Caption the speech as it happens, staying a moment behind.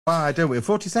I don't.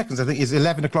 40 seconds. I think it's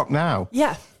 11 o'clock now.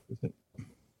 Yeah.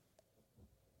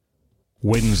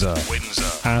 Windsor,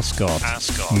 Ascot,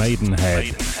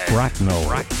 Maidenhead, Bracknell,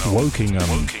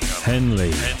 Wokingham,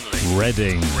 Henley,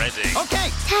 Reading. Okay.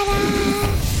 Ta-da!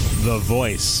 The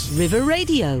voice. River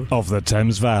Radio. Of the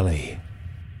Thames Valley.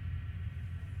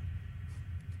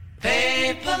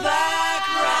 Paperback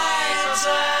writer.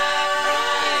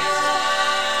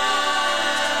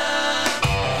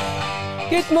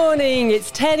 Good morning. It's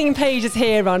Turning Pages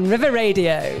here on River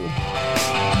Radio.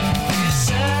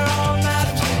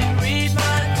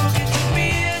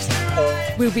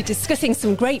 We'll be discussing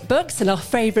some great books and our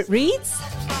favourite reads.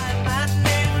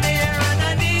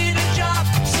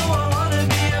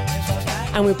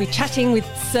 And we'll be chatting with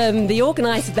the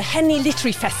organiser of the Henley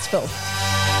Literary Festival.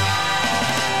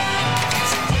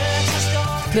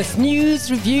 Plus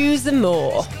news, reviews and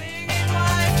more.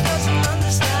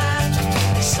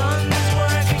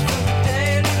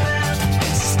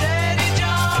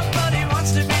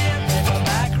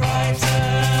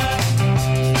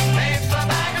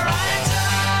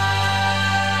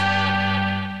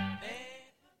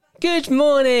 Good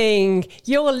morning.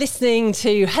 You're listening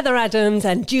to Heather Adams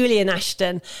and Julian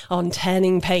Ashton on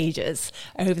Turning Pages.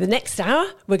 Over the next hour,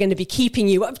 we're going to be keeping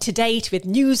you up to date with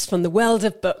news from the world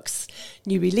of books,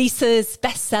 new releases,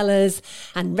 bestsellers,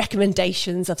 and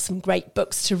recommendations of some great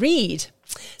books to read.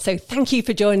 So thank you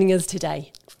for joining us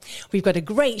today. We've got a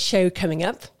great show coming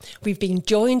up. We've been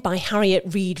joined by Harriet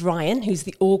Reid-Ryan, who's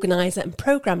the organiser and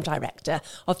programme director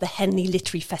of the Henley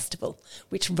Literary Festival,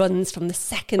 which runs from the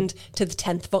 2nd to the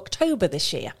 10th of October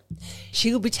this year.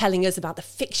 She'll be telling us about the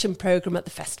fiction programme at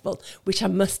the festival, which I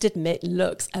must admit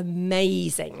looks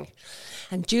amazing.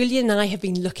 And Julia and I have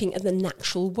been looking at the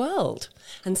natural world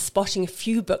and spotting a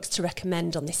few books to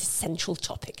recommend on this essential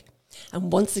topic.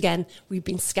 And once again, we've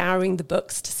been scouring the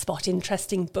books to spot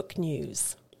interesting book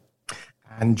news.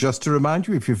 And just to remind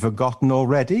you, if you've forgotten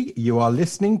already, you are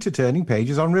listening to Turning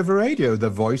Pages on River Radio, the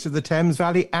voice of the Thames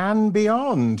Valley and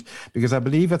beyond, because I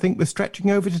think we're stretching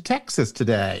over to Texas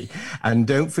today. And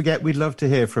don't forget, we'd love to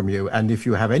hear from you. And if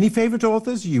you have any favourite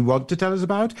authors you want to tell us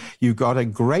about, you've got a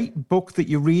great book that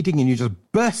you're reading and you're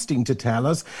just bursting to tell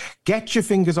us, get your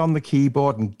fingers on the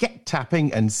keyboard and get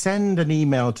tapping and send an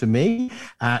email to me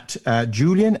at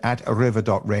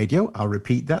julian@river.radio. I'll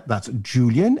repeat that. That's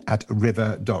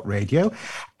julian@river.radio.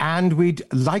 And we'd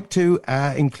like to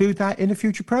include that in a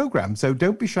future programme. So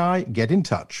don't be shy, get in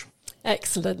touch.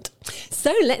 Excellent.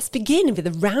 So let's begin with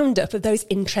a roundup of those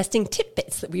interesting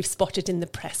tidbits that we've spotted in the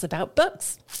press about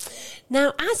books.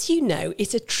 Now, as you know,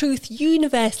 it's a truth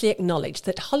universally acknowledged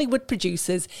that Hollywood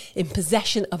producers in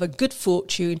possession of a good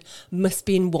fortune must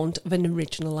be in want of an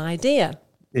original idea.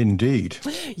 Indeed.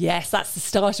 Yes, that's the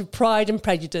start of Pride and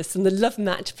Prejudice and the love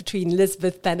match between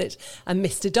Elizabeth Bennet and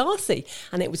Mr. Darcy.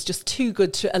 And it was just too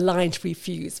good to align to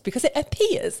refuse, because it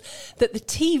appears that the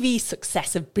TV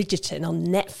success of Bridgerton on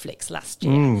Netflix last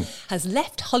year has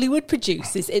left Hollywood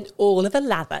producers in all of a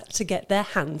lather to get their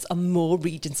hands on more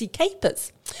Regency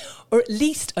capers. Or at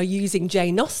least are using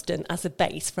Jane Austen as a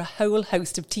base for a whole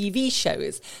host of TV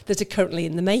shows that are currently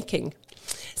in the making.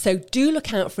 So do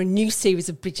look out for a new series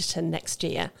of Bridgerton next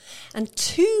year. And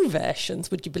 2 versions,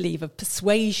 would you believe, of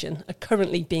Persuasion are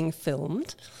currently being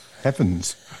filmed.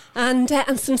 Heavens. And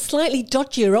some slightly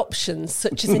dodgier options,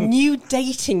 such as a new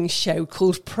dating show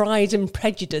called Pride and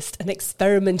Prejudice, an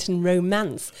experiment in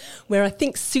romance, where I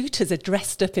think suitors are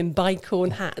dressed up in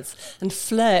bicorn hats and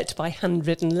flirt by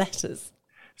handwritten letters.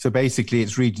 So basically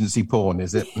it's Regency porn,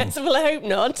 is it? Yes, well, I hope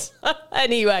not.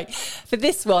 Anyway, for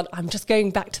this one, I'm just going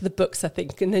back to the books, I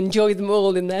think, and enjoy them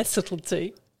all in their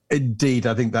subtlety. Indeed,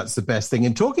 I think that's the best thing.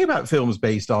 And talking about films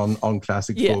based on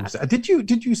classic books, did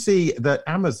you see that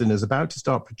Amazon is about to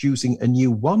start producing a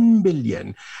new $1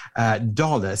 billion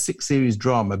 6-series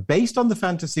drama based on the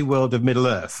fantasy world of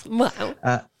Middle-earth? Wow.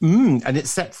 And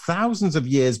it's set thousands of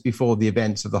years before the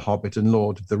events of The Hobbit and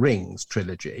Lord of the Rings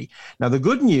trilogy. Now, the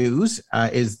good news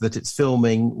is that its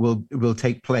filming will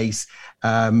take place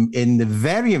in the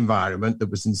very environment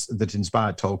that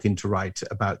inspired Tolkien to write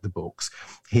about the books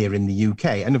here in the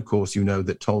UK. And of course, you know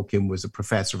that Tolkien was a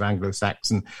professor of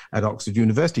Anglo-Saxon at Oxford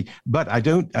University. But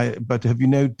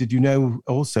did you know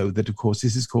also that, of course,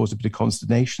 this has caused a bit of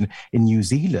consternation in New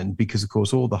Zealand because, of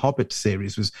course, all the Hobbit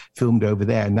series was filmed over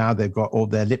there. And now they've got all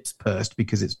their lips pursed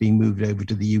because it's being moved over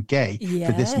to the UK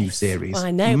for this new series. I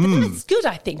know, but that's good,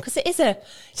 I think, because it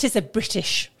is a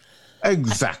British...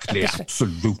 Exactly,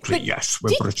 absolutely, but yes,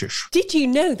 we're British. Did you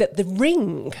know that the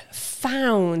ring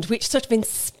found, which sort of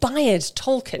inspired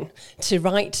Tolkien to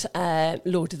write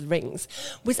Lord of the Rings,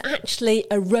 was actually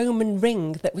a Roman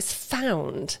ring that was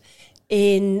found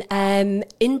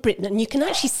in Britain, and you can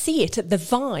actually see it at the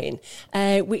Vine,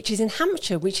 which is in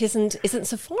Hampshire, which isn't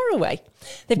so far away.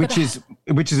 Which is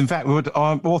in fact what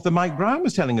our author Mike Brown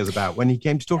was telling us about when he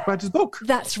came to talk about his book.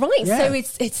 That's right. Yeah. So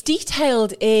it's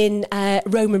detailed in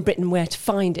Roman Britain where to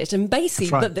find it, and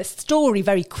basically the story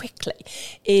very quickly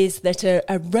is that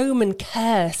a Roman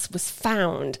curse was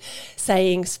found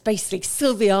saying basically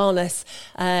Silvianus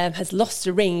has lost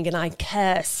a ring and I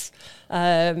curse.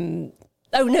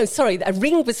 A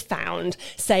ring was found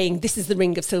saying this is the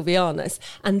ring of Silvianus,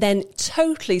 and then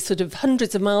totally sort of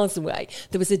hundreds of miles away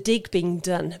there was a dig being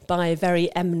done by a very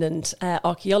eminent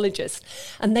archaeologist,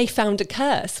 and they found a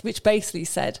curse which basically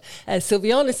said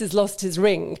Silvianus has lost his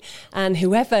ring and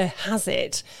whoever has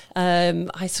it,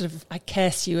 I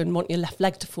curse you and want your left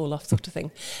leg to fall off, sort of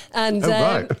thing. And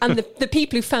and the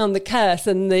people who found the curse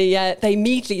and they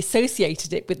immediately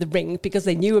associated it with the ring because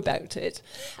they knew about it,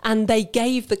 and they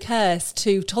gave the curse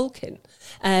to Tolkien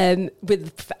as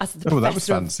the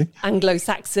professor of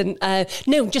Anglo-Saxon.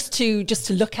 Just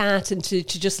to look at and to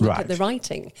just look at the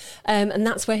writing, and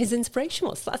that's where his inspiration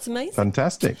was. That's amazing.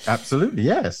 Fantastic, absolutely,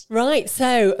 yes. Right,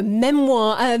 so a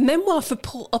memoir for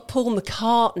Paul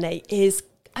McCartney is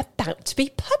about to be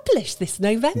published this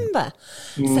November.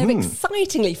 So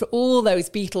excitingly for all those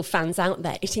Beatle fans out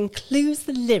there, it includes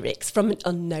the lyrics from an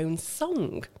unknown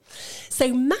song.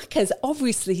 So Mac has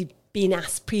obviously been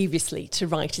asked previously to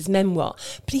write his memoir,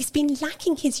 but he's been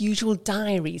lacking his usual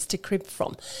diaries to crib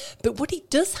from. But what he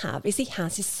does have is he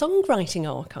has his songwriting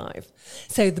archive.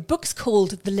 So the book's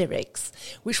called The Lyrics,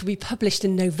 which will be published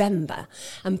in November,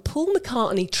 and Paul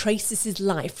McCartney traces his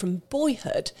life from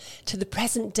boyhood to the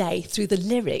present day through the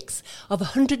lyrics of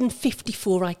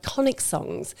 154 iconic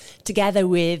songs, together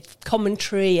with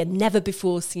commentary and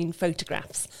never-before-seen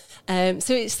photographs.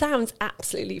 So it sounds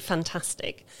absolutely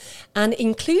fantastic, and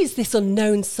includes this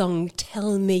unknown song,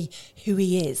 Tell Me Who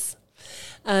He Is.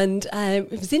 And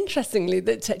it was interestingly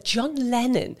that John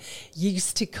Lennon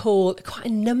used to call quite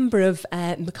a number of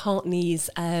McCartney's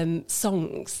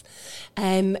songs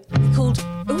called...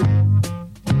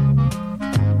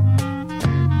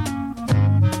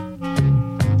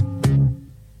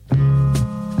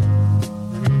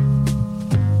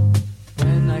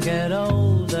 When I get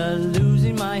older,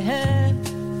 losing my hair,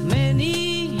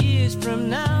 many years from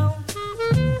now.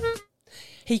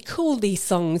 He called these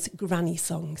songs granny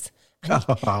songs.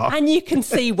 And you can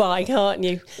see why, can't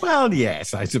you? Well,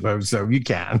 yes, I suppose so. You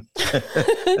can.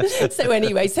 So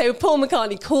anyway, Paul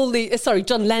McCartney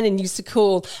John Lennon used to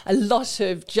call a lot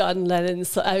of John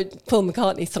Lennon's, Paul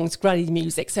McCartney songs granny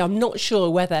music. So I'm not sure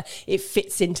whether it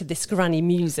fits into this granny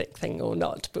music thing or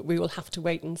not, but we will have to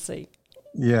wait and see.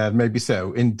 Yeah, maybe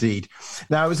so, indeed.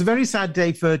 Now, it was a very sad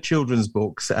day for children's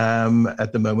books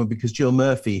at the moment because Jill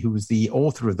Murphy, who was the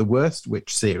author of the Worst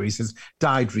Witch series, has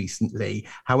died recently.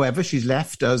 However, she's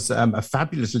left us a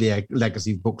fabulous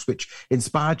legacy of books which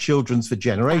inspired children for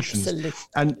generations. Absolutely.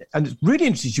 And it's really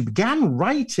interesting. She began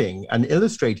writing and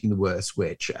illustrating the Worst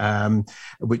Witch,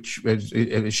 which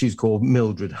she's called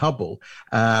Mildred Hubble,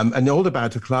 and all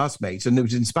about her classmates. And it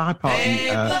was inspired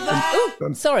partly...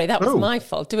 Sorry, that was my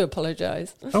fault. Do apologise.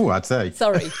 Oh, I'd say.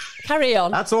 Sorry. Carry on.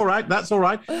 That's all right.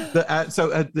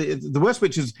 The Worst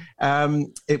Witches,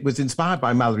 it was inspired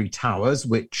by Mallory Towers,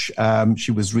 which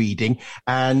she was reading.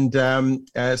 And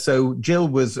so Jill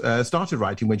was started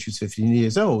writing when she was 15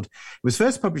 years old. It was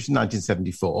first published in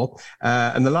 1974.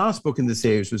 And the last book in the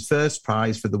series was First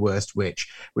Prize for the Worst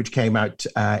Witch, which came out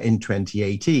in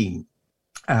 2018.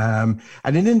 And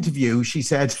in an interview, she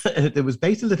said it was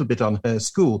based a little bit on her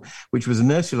school, which was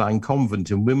an Ursuline convent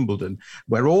in Wimbledon,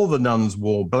 where all the nuns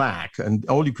wore black and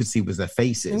all you could see was their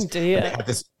faces. Oh dear.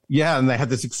 And they had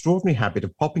this extraordinary habit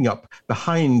of popping up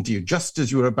behind you just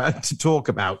as you were about to talk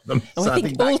about them. Oh, so I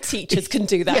think all teachers can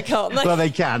do that, can't they? Well, they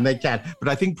can. But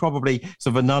I think probably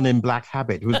sort of a nun in black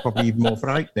habit was probably even more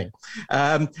frightening.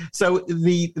 So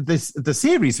the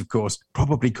series, of course,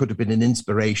 probably could have been an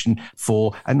inspiration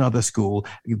for another school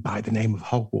by the name of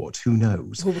Hogwarts. Who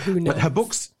knows? Who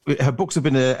knows? But her books have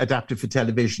been adapted for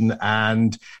television,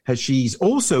 and she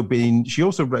also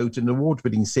wrote an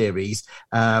award-winning series,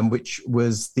 which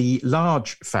was The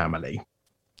Large Family.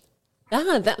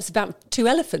 That was about 2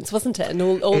 elephants, wasn't it? And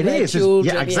all it their is.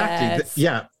 children. Yeah, exactly. Yes.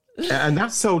 Yeah. And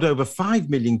that sold over 5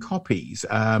 million copies,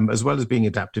 as well as being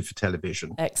adapted for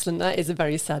television. Excellent. That is a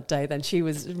very sad day then. She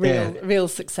was real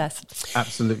success.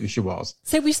 Absolutely, she was.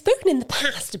 So we've spoken in the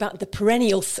past about the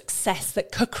perennial success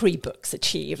that cookery books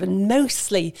achieve, and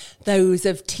mostly those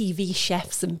of TV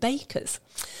chefs and bakers.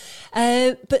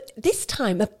 But this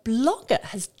time, a blogger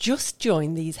has just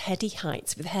joined these heady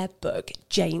heights with her book,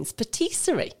 Jane's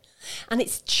Patisserie. And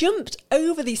it's jumped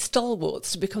over these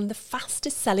stalwarts to become the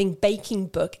fastest selling baking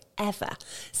book ever,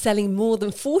 selling more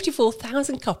than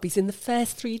 44,000 copies in the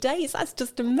first 3 days. That's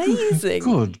just amazing.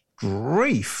 Good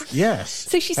grief. Yes.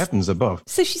 So heavens above.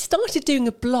 So she started doing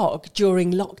a blog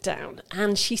during lockdown,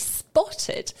 and she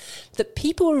spotted that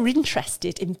people were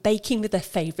interested in baking with their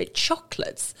favourite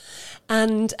chocolates.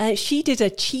 And she did a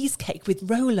cheesecake with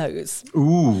Rolos.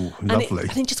 Ooh, lovely.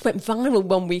 And it just went viral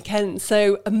one weekend.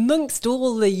 So amongst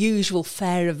all the usual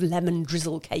fare of lemon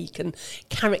drizzle cake and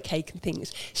carrot cake and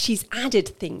things, she's added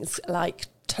things like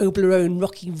Toblerone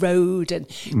Rocky Road and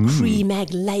cream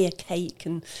egg layer cake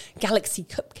and galaxy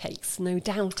cupcakes. No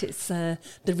doubt it's the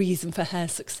reason for her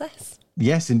success.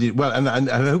 Yes, indeed. Well, and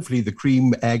hopefully the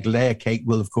cream egg layer cake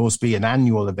will, of course, be an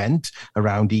annual event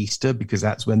around Easter, because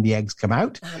that's when the eggs come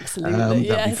out. Absolutely,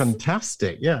 That'd be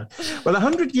fantastic, yeah. Well,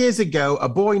 100 years ago, a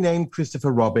boy named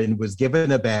Christopher Robin was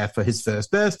given a bear for his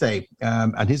first birthday,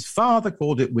 and his father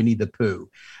called it Winnie the Pooh.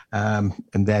 And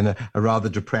then a rather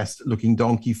depressed-looking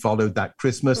donkey followed that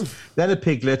Christmas. Then a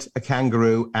piglet, a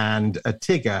kangaroo, and a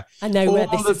tiger. I know where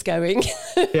this is going.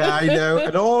 Yeah, I know.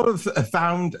 And all have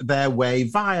found their way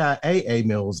via A.A.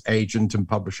 Mills, agent and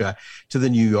publisher, to the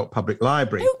New York Public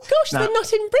Library. Oh, gosh, they're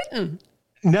not in Britain.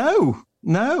 No,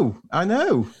 I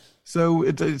know. So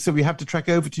we have to trek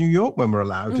over to New York when we're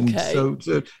allowed, and so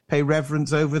to pay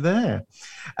reverence over there.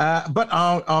 But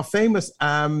our famous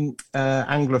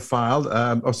Anglophile,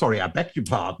 I beg your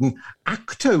pardon,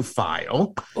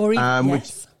 Actophile,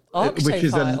 which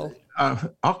is an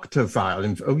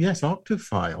Octophile.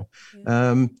 Octophile.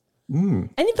 Yeah.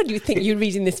 Anybody would think you're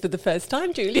reading this for the first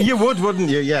time, Julian. You would, wouldn't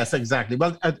you? Yes, exactly.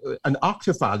 Well, an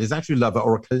octophile is actually a lover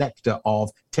or a collector of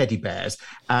teddy bears.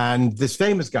 And this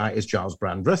famous guy is Charles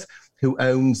Brandreth, who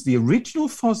owns the original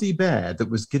Fozzie Bear that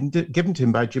was given to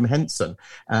him by Jim Henson,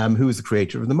 who was the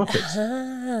creator of the Muppets.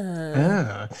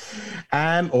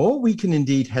 Or we can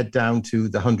indeed head down to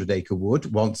the 100-acre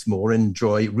wood once more and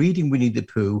enjoy reading Winnie the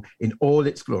Pooh in all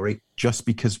its glory, just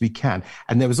because we can.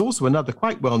 And there was also another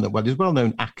quite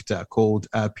well-known actor called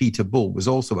Peter Bull, was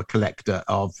also a collector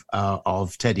of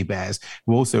teddy bears,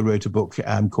 who also wrote a book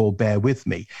called Bear With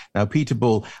Me. Now, Peter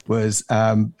Bull was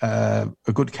a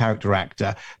good character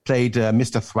actor, played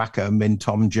Mr. Thwackum in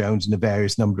Tom Jones and a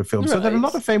various number of films. Right. So there are a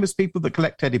lot of famous people that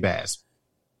collect teddy bears.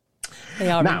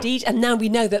 They are indeed. And now we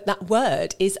know that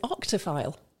word is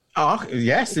octophile.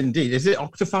 Yes, indeed. Is it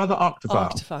octophile or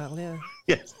octophile? Octophile, yeah.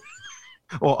 Yes.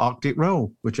 Or Arctic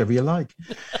Roll, whichever you like.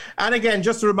 And again,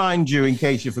 just to remind you, in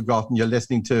case you've forgotten, you're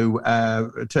listening to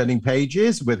Turning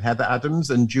Pages with Heather Adams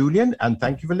and Julian, and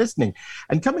thank you for listening.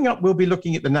 And coming up, we'll be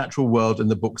looking at the natural world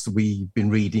and the books that we've been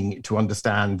reading to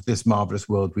understand this marvellous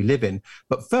world we live in.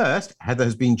 But first, Heather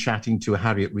has been chatting to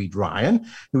Harriet Reid Ryan,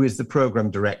 who is the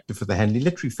programme director for the Henley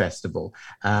Literary Festival,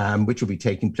 which will be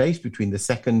taking place between the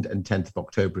 2nd and 10th of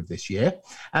October of this year.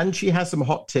 And she has some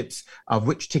hot tips of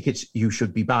which tickets you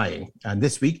should be buying. And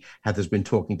this week, Heather's been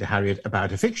talking to Harriet about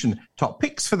her fiction top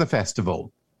picks for the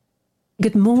festival.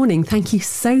 Good morning. Thank you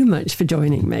so much for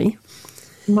joining me.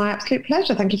 My absolute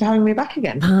pleasure. Thank you for having me back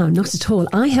again. Not at all.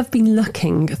 I have been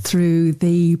looking through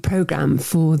the programme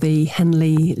for the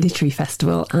Henley Literary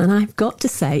Festival, and I've got to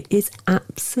say it's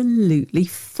absolutely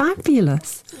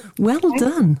fabulous. Well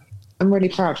done. I'm really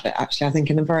proud of it, actually. I think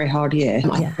in a very hard year,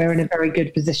 we're in a very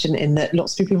good position in that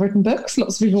lots of people have written books.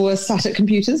 Lots of people were sat at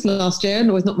computers last year and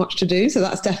there was not much to do. So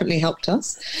that's definitely helped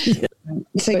us. Yeah.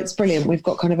 So it's brilliant. We've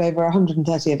got kind of over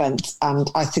 130 events, and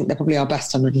I think they're probably our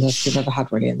best 130 we've ever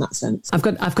had, really, in that sense. I've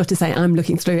got to say, I'm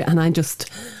looking through it and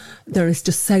there is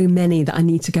just so many that I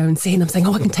need to go and see. And I'm saying,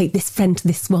 I can take this friend to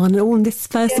this one, and this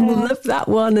person will love that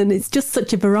one. And it's just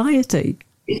such a variety.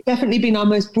 It's definitely been our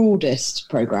most broadest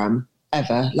programme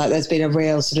ever. Like, there's been a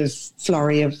real sort of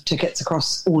flurry of tickets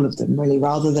across all of them, really,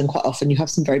 rather than quite often you have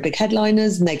some very big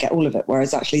headliners and they get all of it.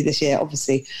 Whereas actually this year,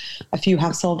 obviously, a few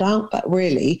have sold out, but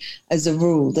really, as a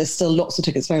rule, there's still lots of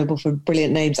tickets available for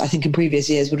brilliant names. I think in previous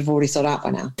years would have already sold out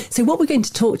by now. So what we're going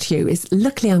to talk to you is,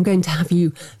 luckily I'm going to have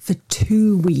you for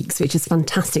 2 weeks, which is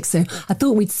fantastic. So I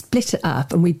thought we'd split it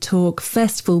up and we'd talk,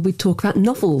 first of all, we'd talk about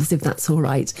novels, if that's all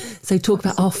right. So talk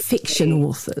about our fiction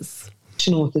authors.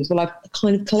 Authors. Well, I've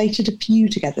kind of collated a few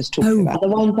together to talk about. The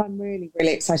ones I'm really,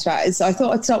 really excited about is, I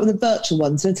thought I'd start with the virtual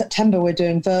ones. So in September, we're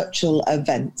doing virtual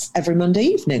events every Monday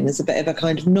evening. There's a bit of a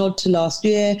kind of nod to last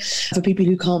year for people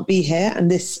who can't be here.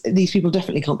 And these people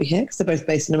definitely can't be here because they're both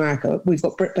based in America. We've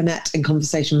got Brit Burnett in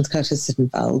conversation with Curtis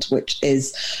Sittenfeld, which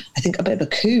is, I think, a bit of a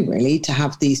coup, really, to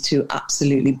have these two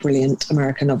absolutely brilliant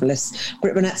American novelists.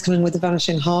 Brit Burnett's coming with The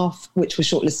Vanishing Half, which was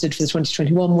shortlisted for the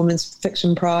 2021 Women's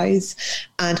Fiction Prize.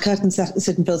 And Curtis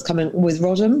Sid and Phil's coming with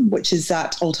Rodham, which is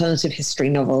that alternative history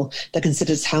novel that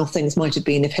considers how things might have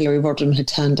been if Hillary Rodham had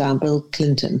turned down Bill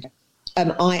Clinton.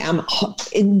 I am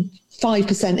in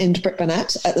 5% into Brit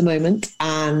Bennett at the moment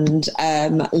and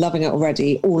loving it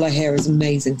already. All I hear is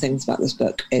amazing things about this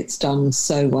book. It's done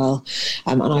so well,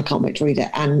 and I can't wait to read it.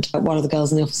 And one of the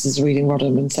girls in the office is reading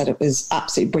Rodham and said it was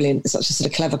absolutely brilliant. It's such a sort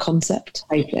of clever concept.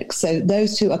 So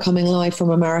those two are coming live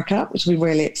from America, which will be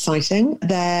really exciting.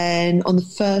 Then on the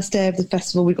first day of the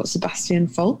festival, we've got Sebastian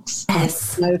Faulks from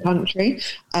Snow Country.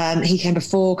 He came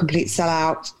before, complete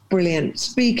sellout, brilliant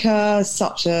speaker,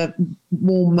 such a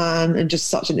warm man, and just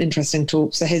such an interesting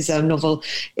talk. So his novel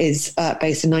is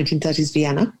based in 1930s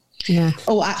Vienna. Yeah.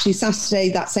 Oh, actually,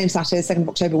 that same Saturday, 2nd of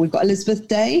October, we've got Elizabeth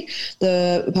Day,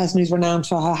 the person who's renowned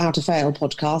for her How to Fail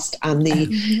podcast and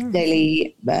the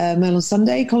Daily Mail on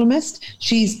Sunday columnist.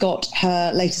 She's got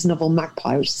her latest novel,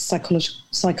 Magpie, which is a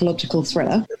psychological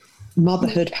thriller,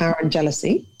 motherhood, power and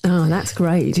jealousy. Oh, that's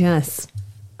great, yes.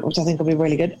 Which I think will be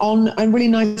really good. On a really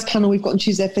nice panel we've got on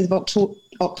Tuesday, 5th of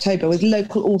October, with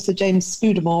local author James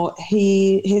Scudamore.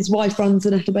 His wife runs the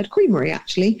Nettlebed Creamery,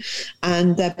 actually,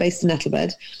 and they're based in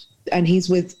Nettlebed. And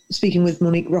he's speaking with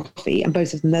Monique Roffey, and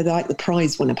both of them, they're like the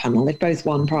prize winner panel. They've both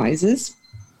won prizes.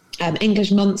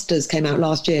 English Monsters came out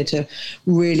last year to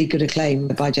really good acclaim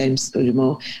by James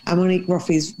Scudamore. And Monique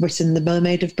Roffey's written The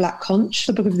Mermaid of Black Conch,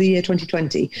 the book of the year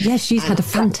 2020. Yes, she's had a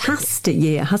fantastic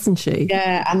year, hasn't she?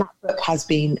 Yeah, and that book has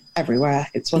been everywhere.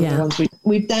 It's one of the ones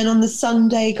we've then on the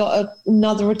Sunday got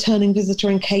another returning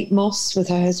visitor in Kate Moss with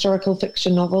her historical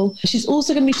fiction novel. She's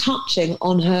also going to be touching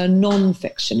on her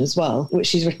non-fiction as well, which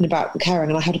she's written about caring.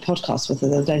 And I had a podcast with her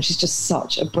the other day, and she's just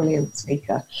such a brilliant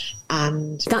speaker.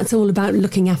 And that's all about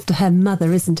looking after her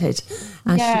mother, isn't it?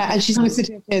 And she's on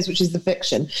City of Tears, which is the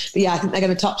fiction. But yeah, I think they're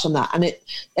going to touch on that. And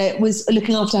it was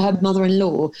looking after her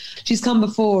mother-in-law. She's come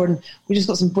before, and we just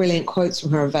got some brilliant quotes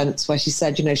from her events where she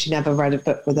said, she never read a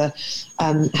book with a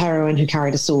heroine who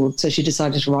carried a sword, so she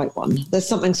decided to write one. There's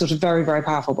something sort of very, very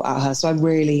powerful about her. So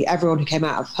everyone who came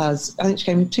out of hers, I think she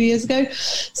came 2 years ago,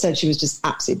 said she was just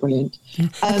absolutely brilliant. Yeah.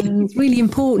 It's really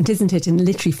important, isn't it, in the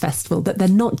literary festival, that they're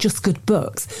not just good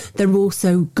books, they're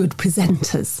also good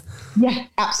presenters. Yeah,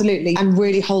 absolutely. And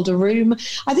really hold a room.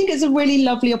 I think it's a really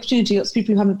lovely opportunity. Lots of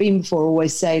people who haven't been before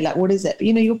always say, like, what is it? But,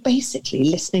 you're basically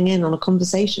listening in on a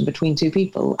conversation between two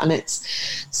people. And it's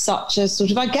such a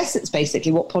sort of, I guess it's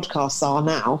basically what podcasts are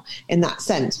now in that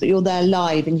sense. But you're there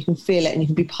live and you can feel it and you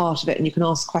can be part of it and you can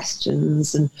ask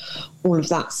questions and all of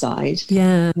that side.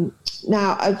 Yeah.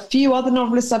 Now, a few other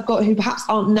novelists I've got who perhaps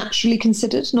aren't naturally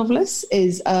considered novelists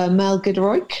is Mel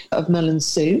Gideroyk of Mel and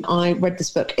Sue. I read this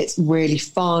book. It's really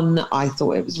fun. I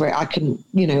thought it was I couldn't,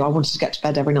 I wanted to get to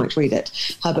bed every night to read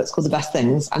it. Her book's called The Best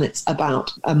Things, and it's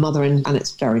about a mother, and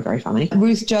it's very, very funny.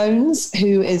 Ruth Jones,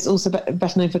 who is also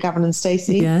better known for Gavin and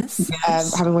Stacey. Yes.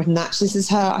 Having written that. This is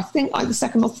her, I think, like the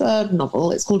second or third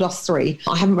novel. It's called Us Three.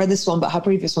 I haven't read this one, but her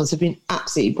previous ones have been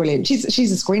absolutely brilliant. She's a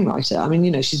screenwriter. I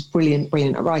mean, she's brilliant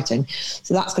at writing.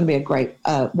 So that's going to be a great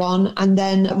one. And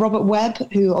then Robert Webb,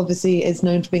 who obviously is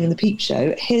known for being in The Peep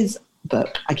Show, his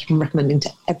book I keep on recommending to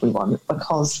everyone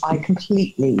because I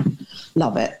completely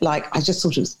love it. Like, I just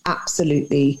thought it was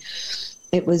absolutely...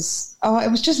 It was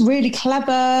just really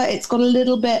clever. It's got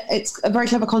it's a very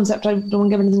clever concept. I don't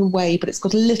want to give anything away, but it's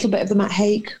got a little bit of the Matt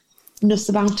Haig-ness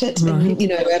about it, right. And,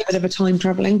 a bit of a time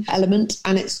traveling element,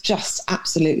 and it's just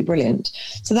absolutely brilliant.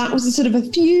 So that was sort of a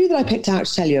few that I picked out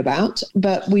to tell you about,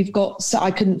 but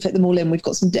I couldn't fit them all in. We've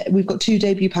got two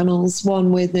debut panels,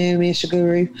 one with Naomi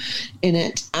Ishiguro in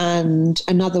it, and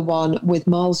another one with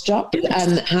Miles Jupp,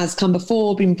 and has come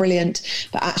before, been brilliant,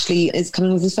 but actually is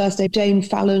coming with his first day. Jane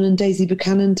Fallon and Daisy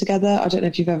Buchanan together. I don't know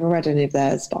if you've ever read any of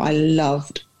theirs, but I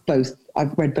loved both.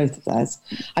 I've read both of theirs.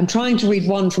 I'm trying to read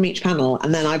one from each panel,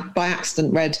 and then I, by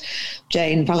accident, read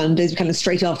Jane Fallon and Daisy Buchanan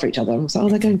straight after each other. I was like,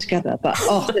 they're going together. But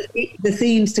the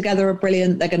themes together are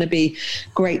brilliant. They're going to be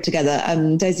great together.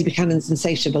 And Daisy Buchanan's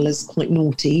Insatiable is quite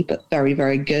naughty, but very,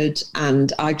 very good.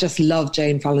 And I just love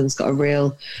Jane Fallon's got a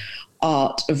real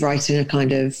art of writing a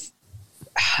kind of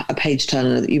a page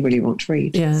turner that you really want to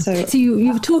read. Yeah. So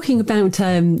you were talking about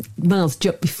Miles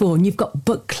Jupp before, and you've got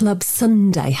Book Club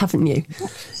Sunday, haven't you?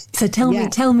 So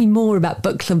tell me more about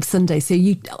Book Club Sunday. So are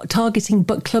you targeting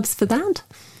book clubs for that?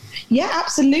 Yeah,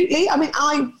 absolutely. I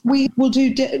mean, we will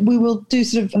do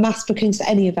sort of mass bookings for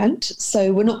any event,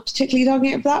 so we're not particularly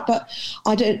targeting it for that. But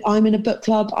I'm in a book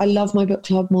club. I love my book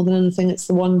club more than anything. It's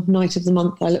the one night of the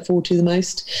month I look forward to the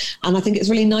most, and I think it's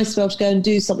really nice to be able to go and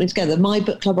do something together. My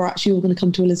book club are actually all going to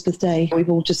come to Elizabeth Day. We've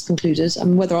all just concluded,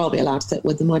 and whether I'll be allowed to sit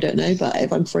with them, I don't know, but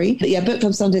if I'm free. But yeah, Book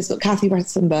Club Sunday, it's got Kathy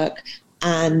Bretson Burke,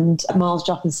 and Miles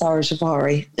Jupp and Sarah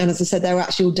Javari. And as I said, they were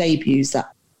actually all debuts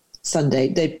that Sunday.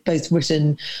 They've both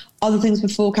written other things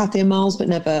before, Kathy and Miles, but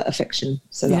never a fiction.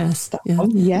 So that's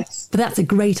one. Yes. But that's a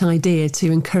great idea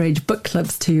to encourage book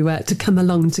clubs to come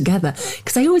along together.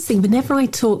 Because I always think whenever I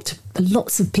talk to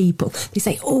lots of people, they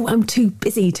say, "Oh, I'm too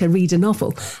busy to read a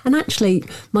novel." And actually,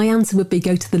 my answer would be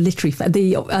go to the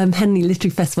Henley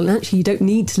Literary Festival. And actually, you don't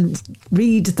need to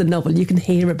read the novel; you can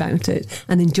hear about it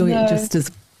and enjoy it just as.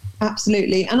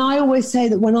 Absolutely. And I always say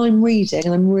that when I'm reading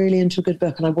and I'm really into a good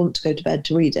book and I want to go to bed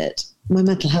to read it, my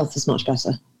mental health is much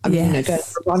better. I mean, going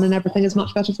for a run and everything is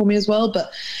much better for me as well.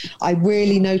 But I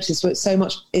really notice that so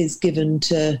much is given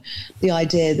to the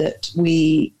idea that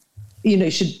we,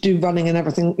 should do running and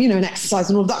everything, and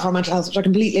exercise and all of that for our mental health, which I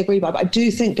completely agree with. But I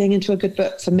do think being into a good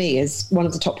book for me is one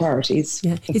of the top priorities.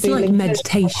 Yeah, it's like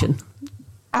meditation.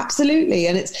 Absolutely.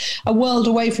 And it's a world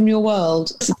away from your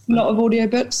world. It's a lot of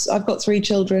audiobooks. I've got 3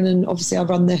 children and obviously I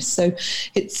run this. So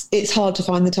it's hard to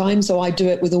find the time. So I do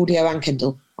it with audio and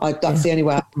Kindle. That's the only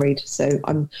way I can read. So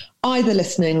I'm either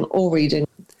listening or reading.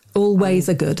 All ways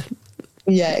are good.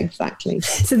 Yeah, exactly.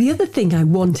 So the other thing I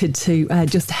wanted to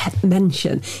just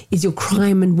mention is your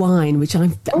Crime and Wine, which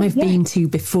I've been to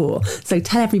before. So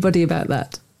tell everybody about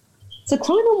that. So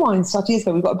Crime and Wine started years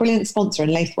ago. We've got a brilliant sponsor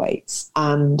in Laithwaites,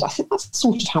 and I think that's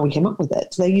sort of how we came up with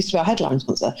it. They used to be our headline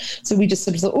sponsor. So we just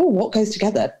sort of thought, what goes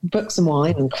together? Books and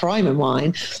wine and crime and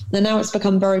wine. And now it's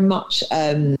become very much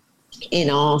in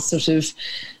our sort of,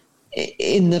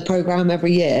 in the programme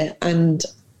every year. And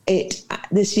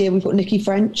this year we've got Nikki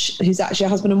French, who's actually a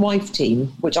husband and wife team,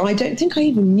 which I don't think I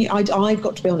even knew. I've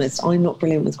got to be honest, I'm not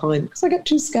brilliant with crime because I get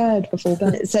too scared before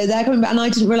bed. So they're coming back, and I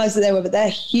didn't realise that they were, but they're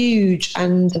huge.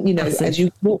 And as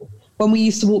you walk, when we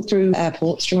used to walk through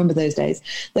airports, do you remember those days?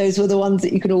 Those were the ones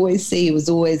that you could always see. Was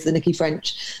always the Nikki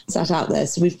French sat out there.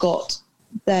 So we've got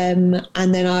them,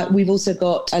 and then we've also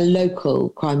got a local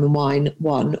Crime and Wine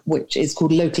one, which is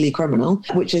called Locally Criminal,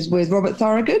 which is with Robert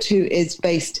Thorogood, who is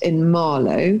based in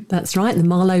Marlow. That's right, the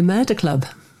Marlow Murder Club.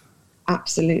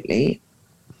 Absolutely.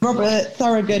 Robert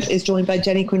Thorogood is joined by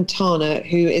Jenny Quintana,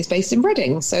 who is based in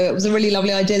Reading. So it was a really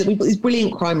lovely idea that we've got these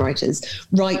brilliant crime writers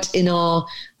right in our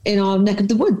neck of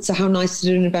the woods. So how nice to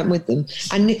do an event with them.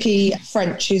 And Nikki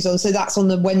French, who's on, so that's on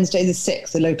the Wednesday the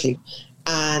 6th, the Locally.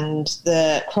 And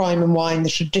the Crime and Wine, the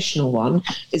traditional one,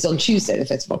 is on Tuesday, the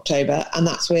 5th of October. And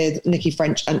that's with Nikki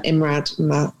French and Imrad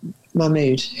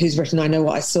Mahmood, who's written I Know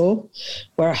What I Saw,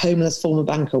 where a homeless former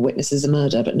banker witnesses a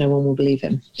murder, but no one will believe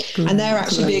him. And they're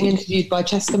actually being interviewed by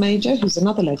Cheska Major, who's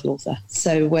another local author.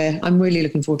 So I'm really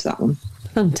looking forward to that one.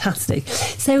 Fantastic.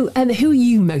 So who are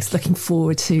you most looking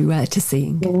forward to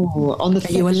seeing? On the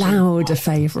Are you allowed a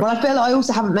favourite? Well, I feel I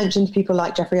also haven't mentioned people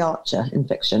like Jeffrey Archer in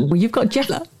fiction. Well, you've got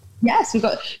Jeffla. Yes,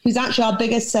 who's actually our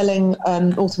biggest selling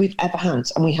author we've ever had.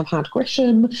 And we have had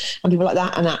Grisham and people like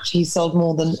that. And actually he's sold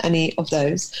more than any of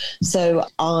those. So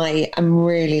I am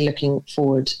really looking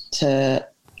forward to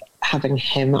having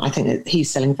him. I think that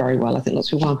he's selling very well. I think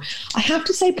lots of people are. I have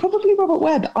to say probably Robert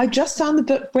Webb. I just found the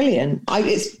book brilliant.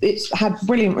 It's had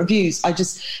brilliant reviews. I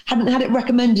just hadn't had it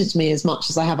recommended to me as much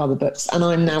as I have other books. And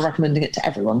I'm now recommending it to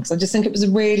everyone because I just think it was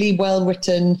a really well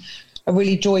written, a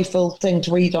really joyful thing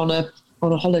to read on a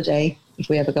holiday if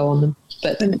we ever go on them.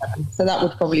 But so that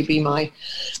would probably be my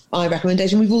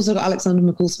recommendation. We've also got Alexander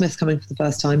McCall Smith coming for the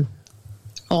first time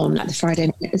on the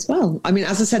Friday night as well. I mean,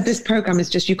 as I said, this programme is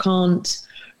just you can't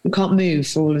move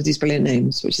for all of these brilliant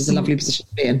names, which is a lovely position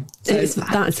to be in. So,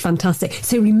 that's fantastic.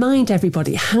 So remind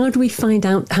everybody, how do we find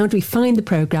the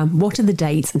programme, what are the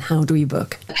dates and how do we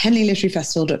book?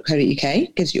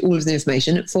 HenleyLiteraryFestival.co.uk gives you all of the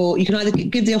information. You can either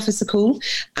give the office a call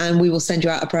and we will send you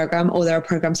out a programme, or there are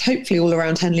programmes hopefully all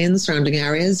around Henley and the surrounding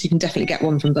areas. You can definitely get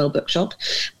one from Bell Bookshop.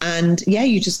 And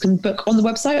you just can book on the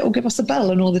website or give us a bell,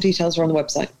 and all the details are on the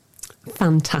website.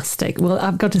 Fantastic. Well,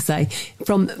 I've got to say,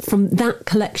 from that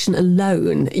collection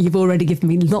alone, you've already given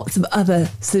me lots of other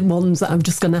ones that I'm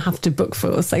just going to have to book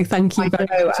for. So thank you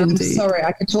very much I'm indeed. Sorry,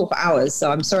 I could talk for hours,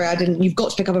 so I'm sorry I didn't. You've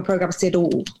got to pick up a programme to see it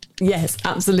all. Yes,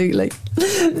 absolutely.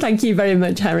 Thank you very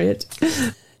much, Harriet.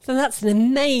 So that's an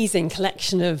amazing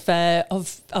collection of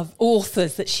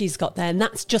authors that she's got there. And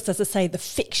that's just, as I say, the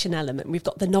fiction element. We've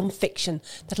got the non-fiction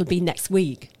that'll be next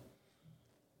week.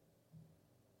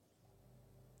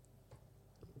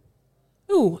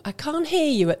 Oh, I can't hear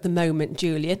you at the moment,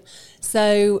 Julian.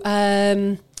 So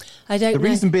I I don't know. The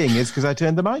reason being is because I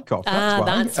turned the mic off.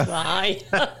 That's why.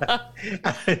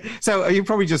 So you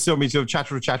probably just saw me sort of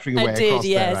chattering away across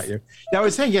there at you. Now, I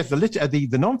was saying, yes,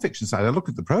 the non-fiction side, I looked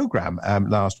at the programme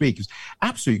last week. It was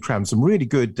absolutely crammed, some really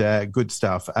good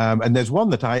stuff. And there's one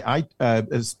that I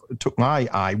took my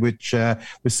eye, which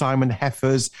was Simon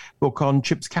Heffer's book on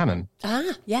Chips Cannon.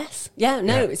 Yes.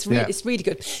 It's really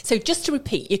good. So just to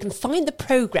repeat, you can find the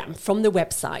programme from the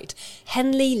website,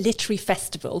 Henley Literary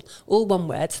Festival, all one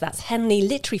word, so that's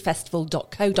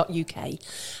henleyliteraryfestival.co.uk.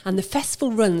 And the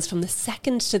festival runs from the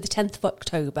 2nd to the 10th of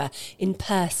October in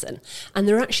person. And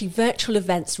there are actually virtual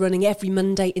events running every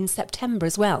Monday in September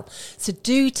as well. So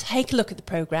do take a look at the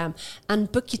programme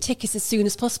and book your tickets as soon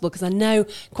as possible, because I know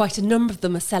quite a number of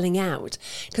them are selling out.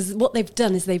 Because what they've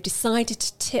done is they've decided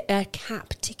to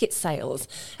cap ticket sales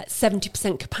at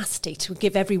 70% capacity to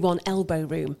give everyone elbow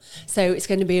room. So it's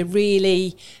going to be a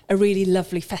really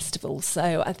lovely festival.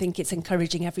 So I think it's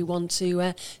encouraging everyone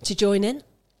to join in.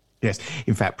 Yes.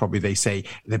 In fact, probably they say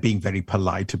they're being very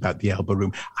polite about the elbow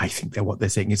room. I think that what they're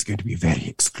saying is going to be a very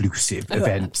exclusive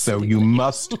event. Absolutely. So you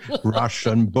must rush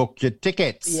and book your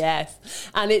tickets. Yes.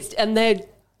 And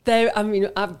they're, I mean,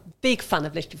 I'm a big fan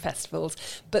of literary festivals,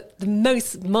 but the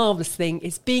most marvellous thing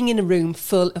is being in a room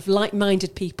full of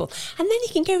like-minded people. And then you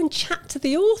can go and chat to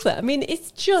the author. I mean,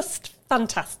 it's just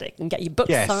fantastic, and get your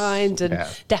book signed, and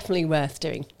definitely worth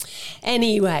doing.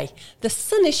 Anyway, the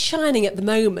sun is shining at the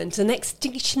moment, and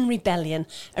Extinction Rebellion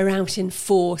are out in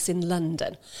force in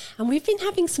London. And we've been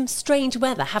having some strange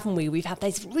weather, haven't we? We've had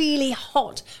these really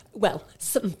hot, well,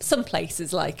 some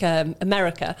places like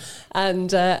America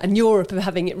and Europe are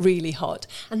having it really hot.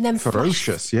 And then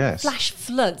ferocious, flash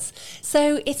floods.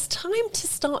 So it's time to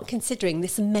start considering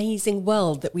this amazing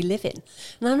world that we live in.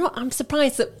 And I'm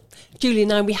surprised that Julie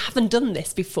and I, we haven't done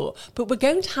this before, but we're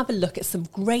going to have a look at some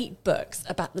great books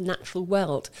about the natural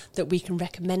world that we can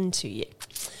recommend to you.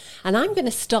 And I'm going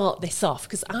to start this off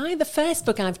because the first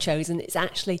book I've chosen is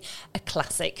actually a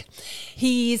classic.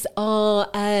 He's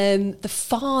the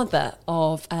father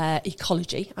of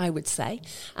ecology, I would say.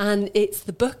 And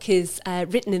the book is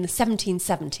written in the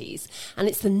 1770s, and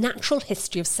it's The Natural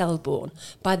History of Selborne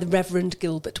by the Reverend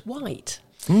Gilbert White.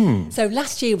 So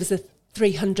last year was the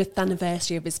 300th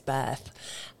anniversary of his birth,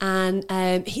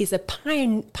 and he's a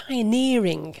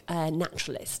pioneering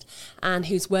naturalist, and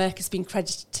whose work has been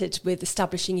credited with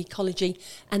establishing ecology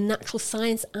and natural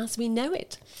science as we know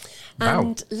it. Wow.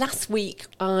 And last week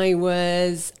I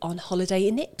was on holiday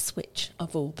in Ipswich,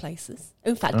 of all places.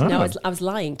 In fact, no, I was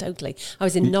lying totally. I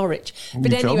was in Norwich.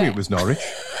 But told me it was Norwich.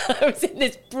 I was in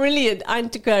this brilliant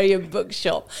antiquarian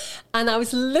bookshop, and I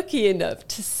was lucky enough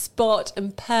to spot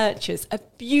and purchase a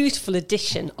beautiful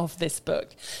edition of this book.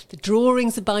 The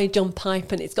drawings are by John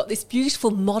Pipe, and it's got this beautiful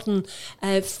modern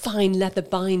fine leather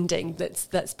binding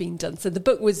that's been done. So the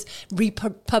book was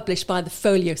republished by the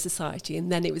Folio Society,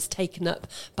 and then it was taken up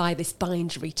by this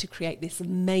bindery to create this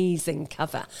amazing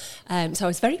cover. So I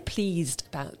was very pleased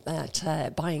about that.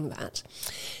 Buying that.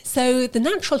 So The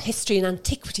Natural History and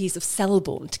Antiquities of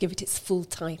Selborne, to give it its full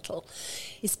title,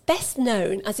 is best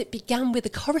known as it began with a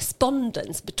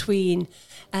correspondence between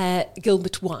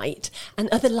Gilbert White and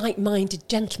other like-minded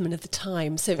gentlemen of the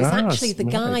time. So it was actually the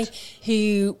guy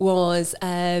who was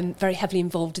very heavily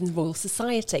involved in the Royal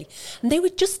Society, and they were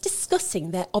just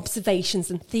discussing their observations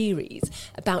and theories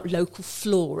about local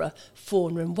flora,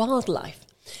 fauna and wildlife.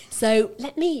 So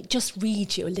let me just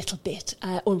read you a little bit,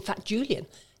 or in fact, Julian,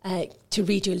 to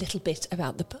read you a little bit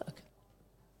about the book.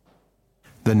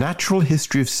 The Natural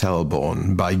History of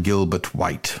Selborne by Gilbert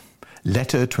White.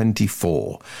 Letter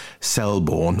 24.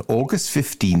 Selborne, August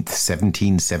 15th,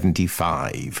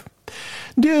 1775.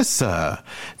 Dear Sir,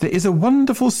 there is a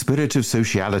wonderful spirit of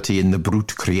sociality in the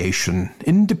brute creation,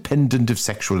 independent of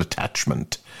sexual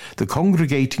attachment. The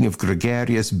congregating of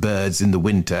gregarious birds in the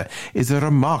winter is a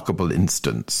remarkable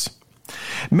instance.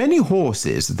 Many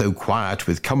horses, though quiet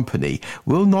with company,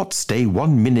 will not stay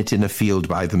 1 minute in a field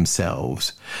by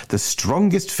themselves. The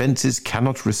strongest fences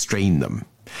cannot restrain them.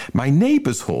 My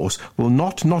neighbour's horse will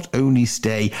not only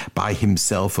stay by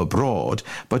himself abroad,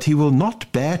 but he will not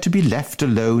bear to be left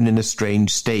alone in a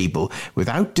strange stable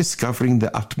without discovering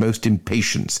the utmost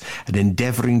impatience and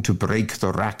endeavouring to break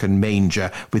the rack and manger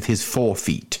with his 4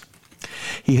 feet.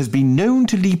 He has been known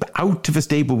to leap out of a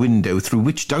stable window through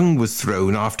which dung was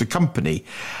thrown after company,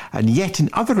 and yet in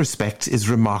other respects is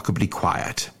remarkably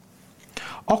quiet.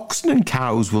 Oxen and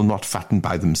cows will not fatten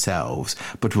by themselves,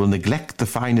 but will neglect the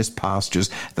finest pastures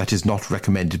that is not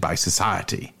recommended by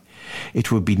society.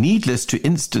 It would be needless to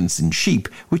instance in sheep,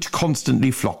 which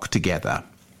constantly flock together.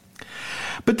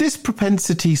 But this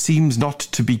propensity seems not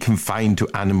to be confined to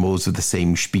animals of the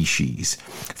same species,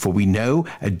 for we know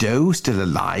a doe still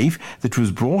alive that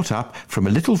was brought up from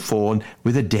a little fawn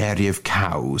with a dairy of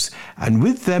cows, and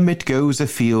with them it goes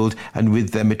afield, and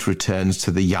with them it returns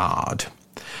to the yard.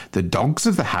 The dogs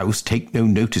of the house take no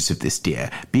notice of this deer,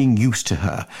 being used to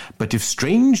her, but if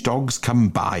strange dogs come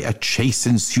by, a chase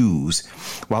ensues,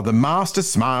 while the master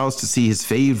smiles to see his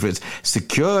favourite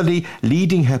securely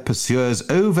leading her pursuers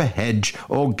over hedge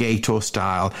or gate or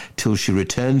stile, till she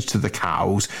returns to the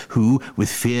cows, who, with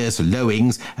fierce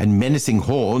lowings and menacing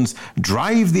horns,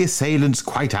 drive the assailants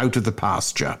quite out of the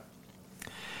pasture.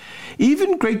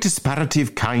 Even great disparity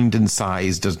of kind and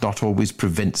size does not always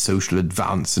prevent social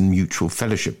advance and mutual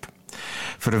fellowship.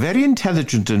 For a very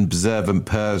intelligent and observant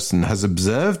person has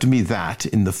observed me that,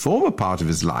 in the former part of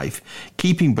his life,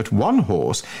 keeping but one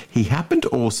horse, he happened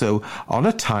also on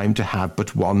a time to have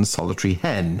but one solitary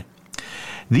hen.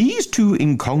 These two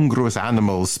incongruous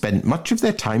animals spent much of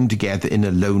their time together in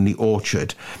a lonely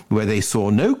orchard, where they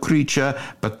saw no creature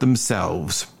but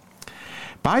themselves.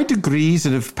 By degrees,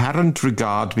 an apparent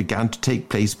regard began to take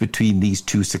place between these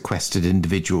two sequestered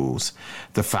individuals.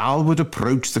 The fowl would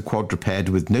approach the quadruped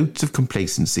with notes of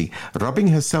complacency, rubbing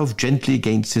herself gently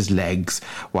against his legs,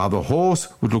 while the horse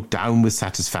would look down with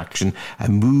satisfaction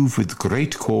and move with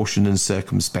great caution and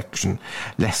circumspection,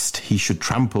 lest he should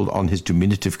trample on his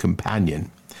diminutive companion.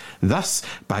 Thus,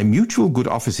 by mutual good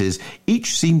offices,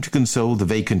 each seemed to console the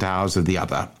vacant hours of the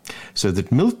other, so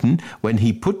that Milton, when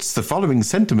he puts the following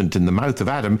sentiment in the mouth of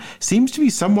Adam, seems to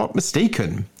be somewhat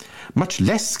mistaken. Much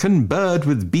less can bird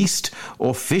with beast,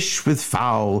 or fish with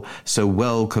fowl, so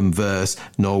well converse,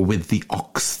 nor with the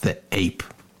ox the ape.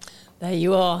 There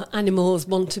you are. Animals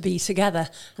want to be together.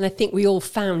 And I think we all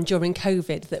found during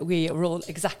COVID that we are all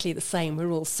exactly the same.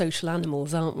 We're all social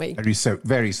animals, aren't we?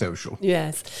 Very social.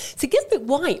 Yes. So Gilbert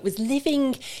White was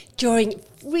living during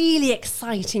really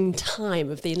exciting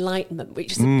time of the Enlightenment,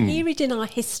 which is a period in our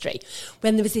history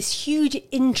when there was this huge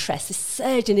interest, this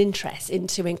surge in interest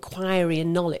into inquiry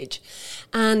and knowledge.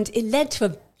 And it led to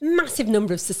a massive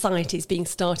number of societies being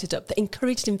started up that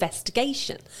encouraged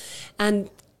investigation.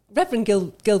 And Reverend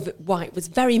Gilbert White was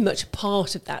very much a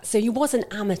part of that. So he was an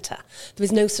amateur. There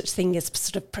was no such thing as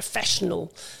sort of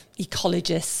professional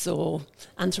ecologists or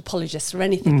anthropologists or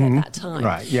anything at that time.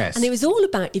 Right, yes. And it was all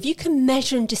about, if you can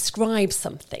measure and describe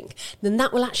something, then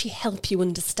that will actually help you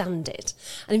understand it.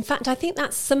 And in fact, I think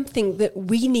that's something that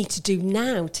we need to do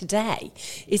now, today,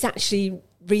 is actually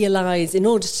realise, in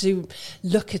order to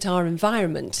look at our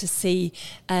environment, to see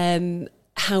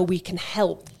how we can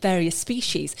help various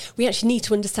species, we actually need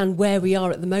to understand where we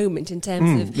are at the moment in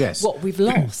terms of what we've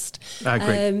lost. I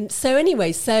agree. So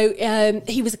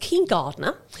he was a keen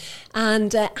gardener,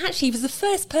 and actually he was the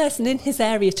first person in his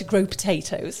area to grow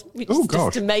potatoes, which is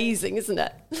just amazing, isn't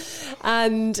it?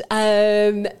 And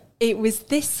it was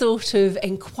this sort of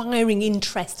inquiring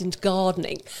interest in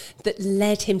gardening that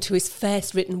led him to his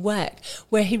first written work,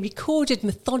 where he recorded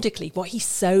methodically what he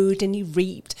sowed and he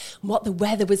reaped, and what the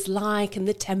weather was like and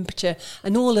the temperature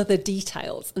and all other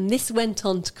details. And this went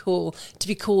on to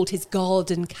be called his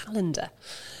garden calendar.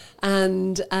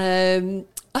 And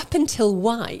up until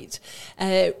White,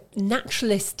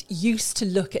 naturalists used to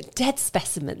look at dead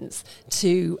specimens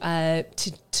to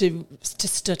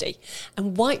study,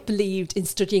 and White believed in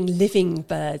studying living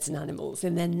birds and animals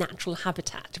in their natural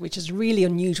habitat, which is a really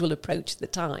unusual approach at the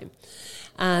time.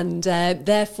 And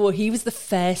therefore he was the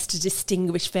first to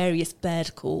distinguish various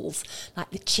bird calls like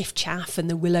the chiff-chaff and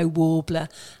the willow warbler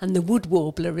and the wood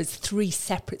warbler as three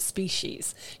separate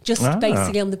species, just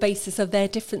basically on the basis of their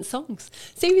different songs.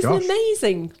 So he was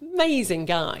an amazing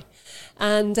guy.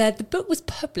 And the book was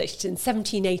published in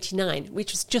 1789,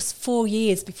 which was just 4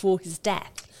 years before his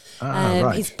death.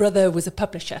 His brother was a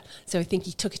publisher, so I think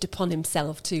he took it upon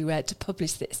himself to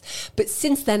publish this. But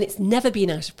since then, it's never been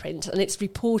out of print, and it's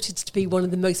reported to be one of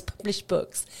the most published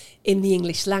books in the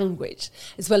English language,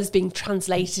 as well as being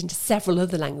translated into several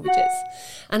other languages.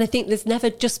 And I think there's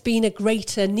never just been a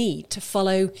greater need to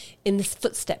follow in the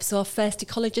footsteps of our first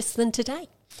ecologists than today.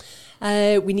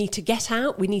 We need to get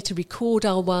out, we need to record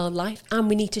our wildlife, and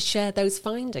we need to share those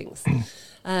findings.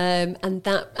 And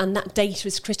that data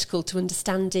is critical to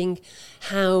understanding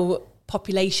how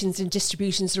populations and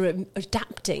distributions are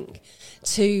adapting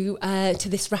to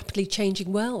this rapidly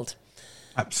changing world.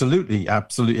 Absolutely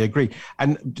agree.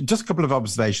 And just a couple of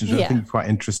observations which I think are quite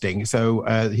interesting.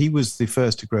 So he was the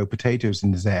first to grow potatoes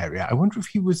in his area. I wonder if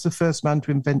he was the first man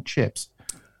to invent chips.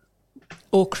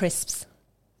 Or crisps.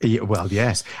 Yeah, well,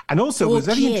 yes. And also it was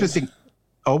very interesting.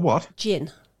 Oh, what? Gin.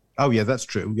 Oh, yeah, that's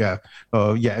true. Yeah.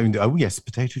 Oh, yeah. Oh, yes,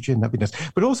 potato gin. That'd be nice.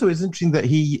 But also it's interesting that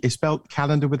he spelled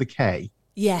calendar with a K.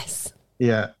 Yes.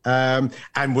 Yeah.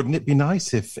 And wouldn't it be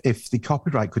nice if the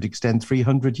copyright could extend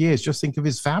 300 years? Just think of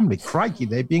his family. Crikey,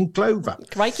 they'd be in clover.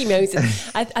 Crikey Moses.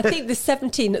 I think the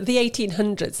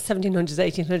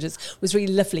 1800s was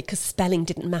really lovely because spelling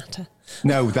didn't matter.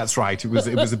 No, that's right. It was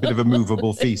a bit of a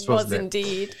movable feast, wasn't it? It was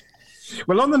indeed.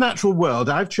 Well, on the natural world,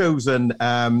 I've chosen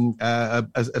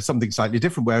something slightly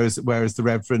different. Whereas the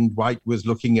Reverend White was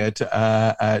looking at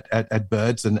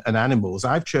birds and animals,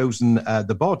 I've chosen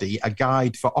The Body, A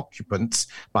Guide for Occupants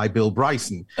by Bill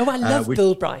Bryson. Oh, I love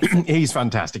Bill Bryson. He's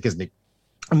fantastic, isn't he?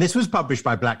 And this was published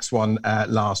by Black Swan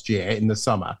last year in the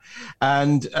summer.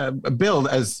 And Bill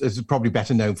is probably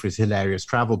better known for his hilarious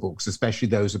travel books, especially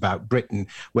those about Britain,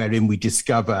 wherein we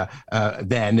discover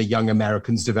then a young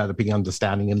American's developing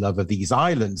understanding and love of these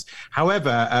islands.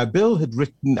 However, Bill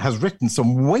has written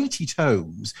some weighty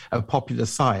tomes of popular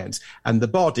science, and The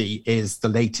Body is the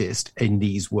latest in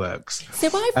these works. So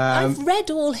I've read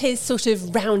all his sort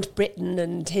of round Britain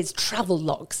and his travel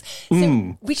logs,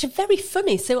 which are very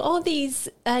funny. So are these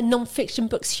non-fiction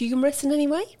books humorous in any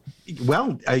way?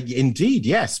 Well, indeed,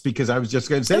 yes, because I was just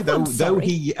going to say, though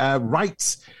he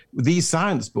writes these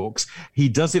science books, he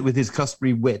does it with his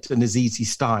customary wit and his easy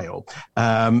style.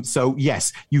 So,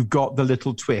 yes, you've got the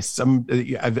little twists of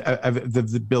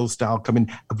the Bill style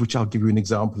coming, of which I'll give you an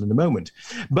example in a moment.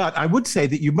 But I would say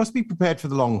that you must be prepared for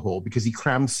the long haul because he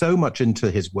crams so much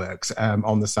into his works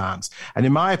on the science. And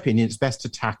in my opinion, it's best to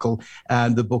tackle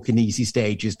the book in easy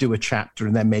stages, do a chapter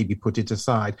and then maybe put it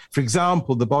aside. For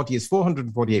example, The Body is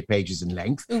 448 pages in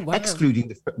length, excluding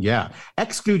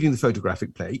the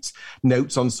photographic plates,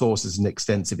 notes on sources and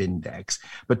extensive index.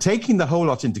 But taking the whole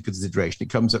lot into consideration, it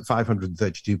comes at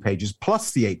 532 pages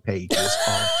plus the 8 pages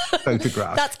of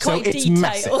photographs. That's quite detailed.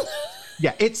 Massive.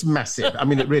 Yeah, it's massive. I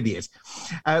mean, it really is.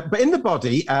 But in The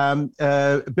Body,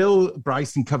 Bill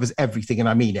Bryson covers everything, and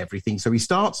I mean everything. So he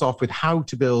starts off with how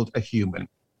to build a human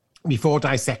before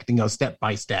dissecting us step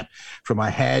by step from our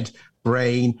head,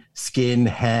 brain, skin,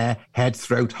 hair, head,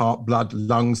 throat, heart, blood,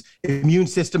 lungs, immune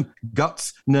system,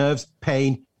 guts, nerves,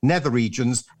 pain, nether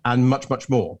regions, and much, much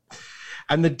more.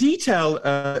 And the detail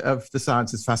of the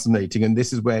science is fascinating, and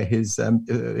this is where his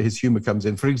humor comes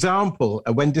in. For example,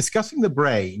 when discussing the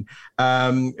brain,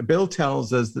 Bill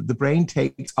tells us that the brain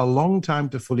takes a long time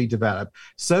to fully develop,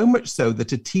 so much so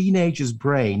that a teenager's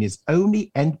brain is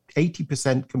only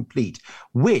 80% complete,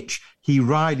 which he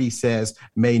wryly says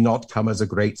may not come as a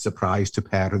great surprise to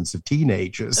parents of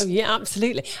teenagers. Oh, yeah,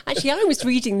 absolutely. Actually, I was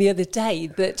reading the other day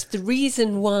that the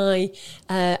reason why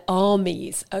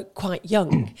armies are quite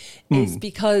young is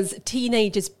because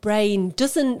teenagers' brain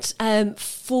doesn't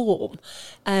form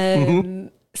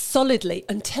solidly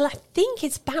until I think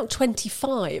it's about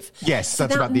 25. Yes, so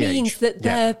that's about the age. That means that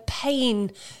their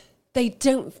pain, they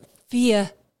don't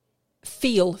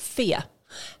feel fear.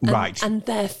 Right. And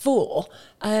therefore,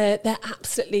 they're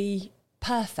absolutely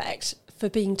perfect for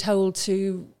being told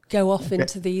to go off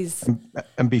into these...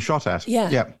 And be shot at.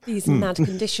 These mad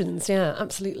conditions. Yeah,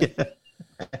 absolutely. Yeah.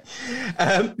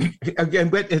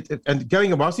 Again, and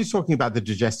going on, whilst he's talking about the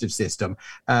digestive system,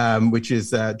 which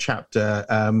is a chapter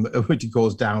which he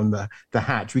calls Down the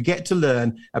Hatch, we get to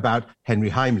learn about Henry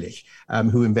Heimlich,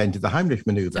 who invented the Heimlich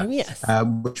maneuver,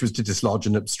 which was to dislodge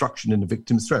an obstruction in the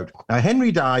victim's throat. Now,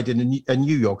 Henry died in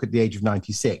New York at the age of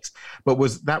 96, but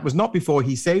that was not before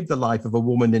he saved the life of a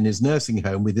woman in his nursing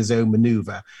home with his own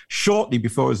maneuver, shortly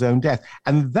before his own death.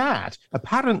 And that,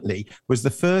 apparently, was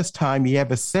the first time he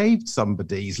ever saved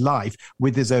somebody's life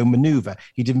with his own maneuver.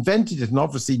 He'd invented it and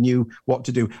obviously knew what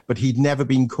to do, but he'd never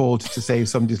been called to save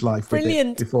somebody's life with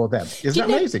it before then. Isn't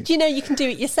that amazing? Do you know you can do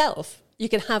it yourself? You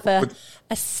can have a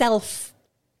self...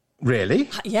 Really?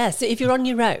 Yeah, so if you're on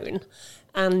your own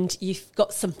and you've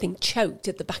got something choked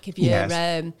at the back of your...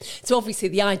 so obviously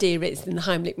the idea is in the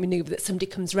Heimlich maneuver that somebody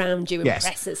comes around you and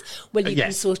presses. Well, you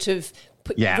can sort of...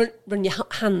 run your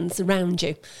hands around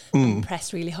you and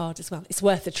press really hard as well. It's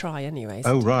worth a try anyway.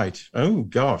 Oh, right. Oh,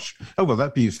 gosh. Oh, well,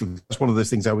 that'd be useful. That's one of those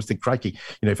things I always think, crikey,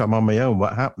 if I'm on my own,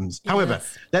 what happens? Yes. However,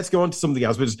 let's go on to something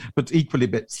else, but equally a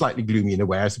bit slightly gloomy in a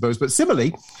way, I suppose. But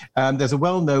similarly, there's a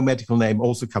well-known medical name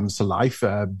also comes to life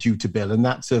due to Bill, and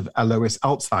that's of Alois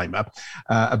Alzheimer,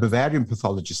 a Bavarian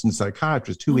pathologist and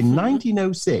psychiatrist who in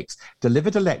 1906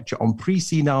 delivered a lecture on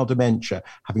presenile dementia,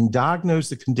 having diagnosed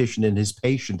the condition in his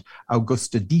patient,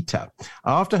 Augusta Dieter.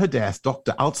 After her death,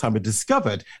 Dr. Alzheimer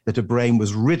discovered that her brain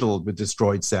was riddled with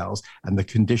destroyed cells, and the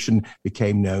condition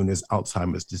became known as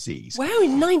Alzheimer's disease. Wow,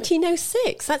 in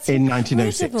 1906? That's in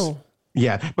incredible. 1906.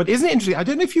 Yeah, but isn't it interesting? I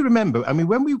don't know if you remember. I mean,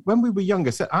 when we were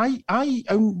younger, so I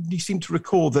only seem to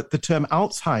recall that the term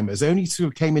Alzheimer's only sort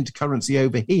of came into currency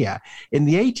over here in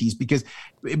the 80s, because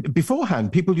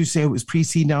beforehand people used to say it was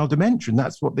pre-senile dementia, and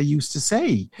that's what they used to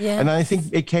say. Yes. And I think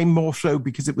it came more so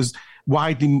because it was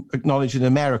widely acknowledged in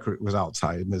America it was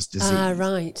Alzheimer's disease.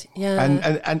 Right,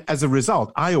 yeah. And as a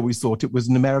result, I always thought it was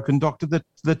an American doctor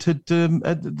that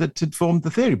had formed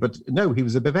the theory, but no, he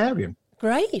was a Bavarian.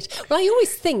 Great. Well, I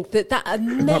always think that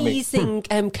amazing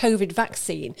COVID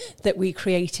vaccine that we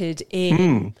created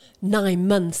in 9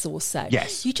 months or so.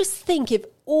 Yes. You just think if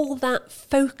all that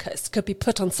focus could be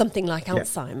put on something like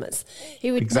Alzheimer's,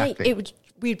 it would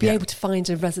we'd be able to find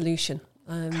a resolution.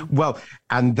 Well,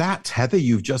 and that, Heather,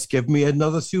 you've just given me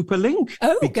another super link.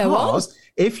 Oh, go on. Because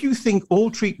if you think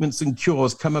all treatments and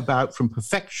cures come about from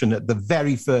perfection at the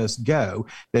very first go,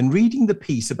 then reading the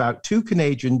piece about 2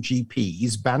 Canadian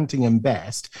GPs, Banting and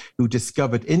Best, who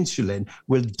discovered insulin,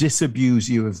 will disabuse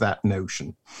you of that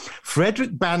notion.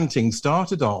 Frederick Banting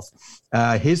started off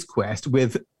his quest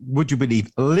with, would you believe,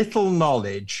 little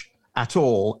knowledge at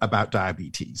all about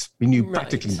diabetes. He knew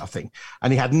practically nothing.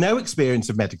 And he had no experience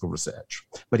of medical research,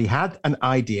 but he had an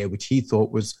idea which he thought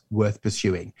was worth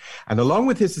pursuing. And along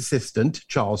with his assistant,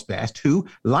 Charles Best, who,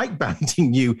 like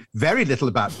Banting, knew very little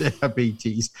about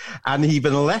diabetes and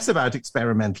even less about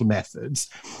experimental methods,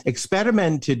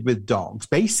 experimented with dogs,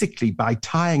 basically by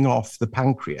tying off the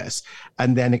pancreas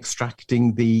and then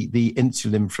extracting the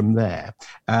insulin from there.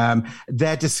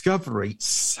 Their discovery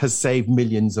has saved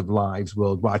millions of lives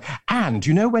worldwide. And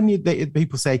you know when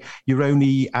people say you're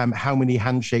only how many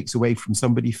handshakes away from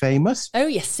somebody famous? Oh,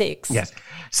 yes, 6. Yes,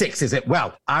 6 is it?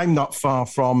 Well, I'm not far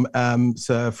from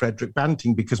Sir Frederick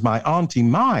Banting, because my Auntie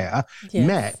Maya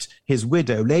met his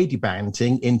widow, Lady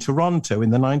Banting, in Toronto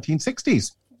in the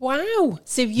 1960s. Wow.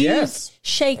 So you've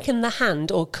shaken the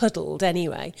hand, or cuddled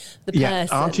anyway, the person. Yeah,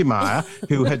 Auntie Maya,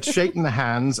 who had shaken the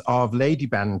hands of Lady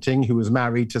Banting, who was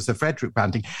married to Sir Frederick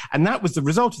Banting. And that was the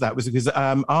result of that, was because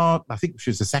I think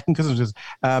she was the second cousin,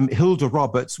 Hilda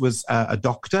Roberts was a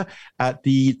doctor at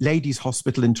the Ladies'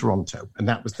 Hospital in Toronto. And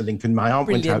that was the link. And my aunt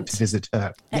went out to visit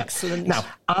her. Excellent. Yeah. Now,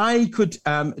 I could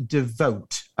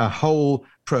devote a whole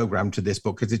program to this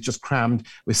book because it's just crammed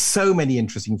with so many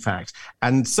interesting facts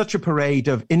and such a parade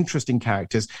of interesting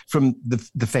characters, from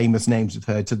the famous names of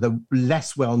her to the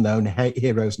less well-known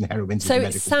heroes and heroines. So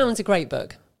it sounds a great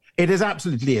book. It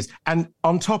absolutely is. And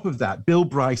on top of that, Bill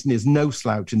Bryson is no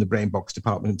slouch in the brain box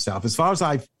department himself. As far as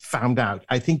I've found out,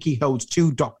 I think he holds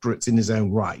 2 doctorates in his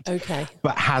own right. Okay.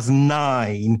 But has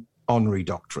 9 honorary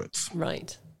doctorates.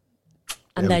 Right.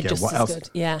 And they're just as good.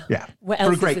 Yeah. Yeah. What For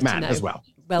else a great is there man to know? as well.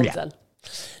 Well done.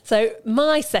 So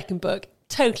my second book,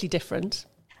 totally different.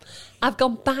 I've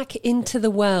gone back into the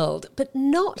world, but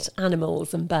not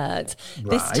animals and birds.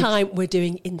 Right. This time we're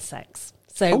doing insects.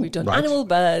 So we've done animal,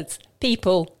 birds,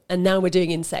 people, and now we're doing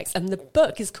insects. And the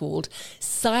book is called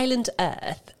Silent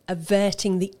Earth,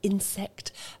 Averting the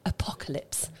Insect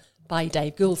Apocalypse by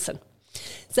Dave Goulson.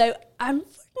 So I wouldn't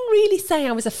really say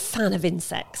I was a fan of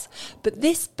insects, but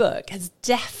this book has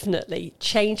definitely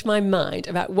changed my mind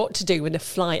about what to do when a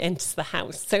fly enters the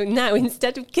house. So now,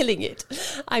 instead of killing it,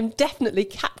 I'm definitely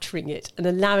capturing it and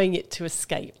allowing it to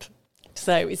escape.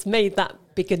 So it's made that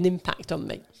big an impact on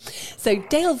me. So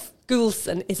Dave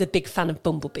Goulson is a big fan of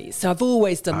bumblebees. So I've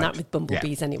always done that with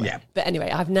bumblebees anyway. Yeah. But anyway,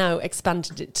 I've now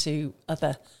expanded it to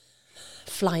other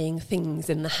flying things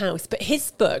in the house. But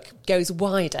his book goes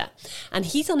wider, and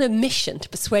he's on a mission to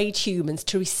persuade humans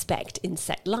to respect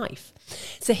insect life.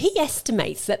 So he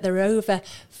estimates that there are over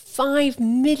 5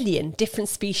 million different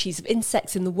species of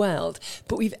insects in the world,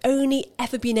 but we've only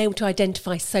ever been able to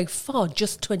identify so far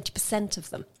just 20% of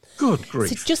them. Good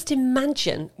grief. So just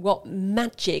imagine what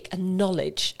magic and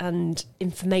knowledge and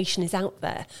information is out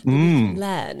there that we can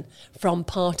learn from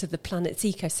part of the planet's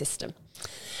ecosystem.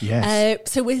 Yes.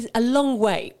 So we're a long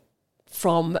way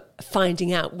from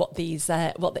finding out what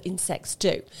the insects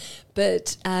do.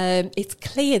 But it's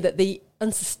clear that the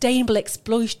unsustainable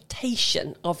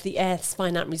exploitation of the Earth's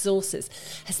finite resources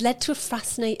has led to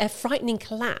a frightening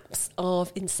collapse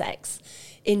of insects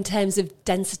in terms of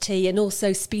density and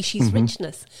also species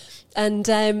richness. And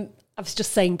I was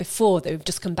just saying before that we've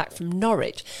just come back from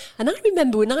Norwich. And I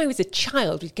remember when I was a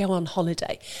child, we'd go on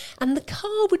holiday and the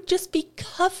car would just be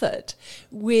covered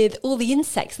with all the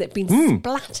insects that had been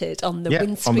splattered on the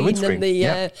windscreen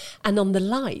and on the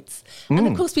lights. And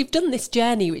of course, we've done this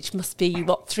journey, which must be,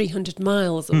 300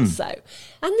 miles or so.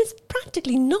 And there's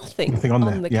practically nothing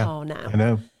on the car now. I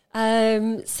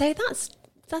know. So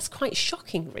that's quite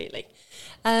shocking, really.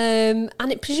 And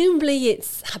presumably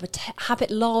it's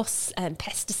habit loss,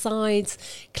 pesticides,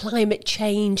 climate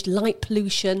change, light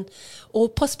pollution, or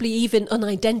possibly even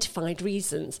unidentified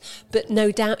reasons. But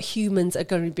no doubt humans are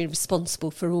going to be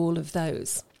responsible for all of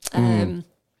those.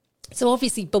 So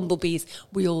obviously bumblebees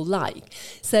we all like.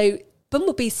 So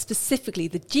bumblebees specifically,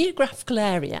 the geographical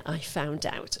area I found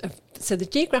out, so the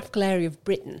geographical area of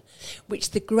Britain,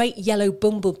 which the great yellow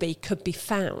bumblebee could be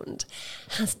found,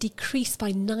 has decreased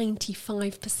by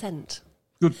 95%.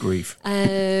 Good grief.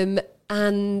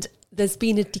 And there's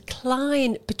been a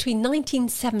decline between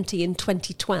 1970 and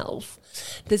 2012.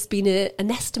 There's been an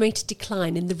estimated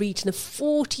decline in the region of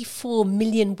 44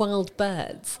 million wild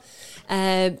birds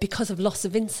because of loss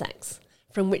of insects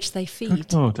from which they feed.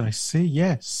 Good Lord, I see,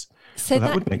 yes. So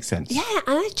that would make sense. Yeah,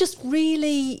 and that just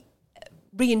really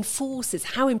reinforces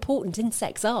how important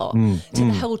insects are to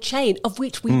the whole chain of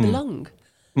which we belong.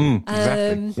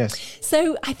 Exactly, yes.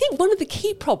 So I think one of the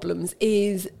key problems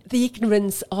is the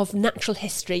ignorance of natural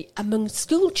history among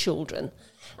school children.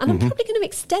 And I'm probably going to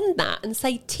extend that and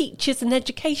say teachers and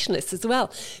educationalists as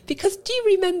well. Because do you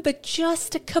remember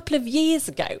just a couple of years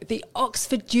ago, the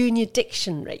Oxford Junior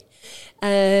Dictionary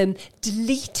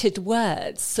deleted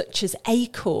words such as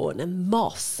acorn and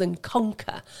moss and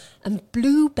conker and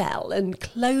bluebell and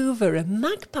clover and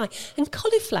magpie and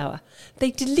cauliflower. They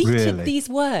deleted these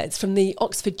words from the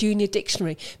Oxford Junior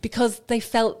Dictionary because they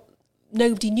felt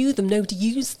nobody knew them, nobody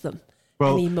used them.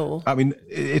 Anymore. I mean,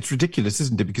 it's ridiculous,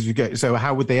 isn't it? Because so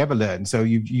how would they ever learn? So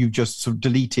you just sort of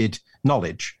deleted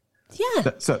knowledge.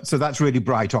 Yeah. So that's really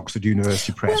bright, Oxford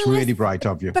University Press. Well, really bright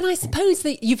of you. But I suppose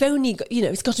that you've only got,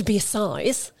 it's got to be a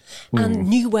size, and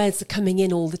new words are coming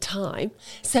in all the time.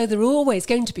 So there are always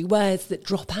going to be words that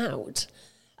drop out.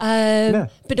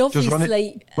 But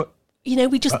obviously,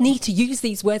 we just need to use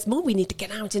these words more. We need to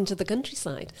get out into the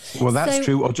countryside. Well, that's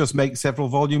true. Or just make several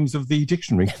volumes of the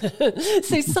dictionary.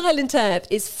 So Silent Earth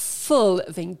is full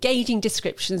of engaging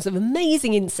descriptions of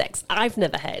amazing insects I've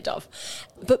never heard of,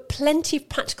 but plenty of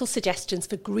practical suggestions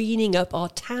for greening up our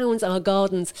towns, our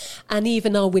gardens, and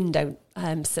even our window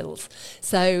sills.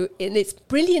 So it's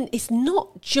brilliant. It's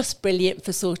not just brilliant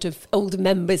for sort of older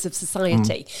members of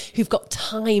society who've got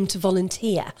time to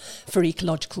volunteer for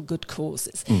ecological good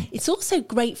causes. It's also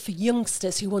great for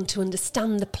youngsters who want to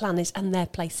understand the planet and their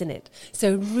place in it.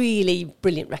 So really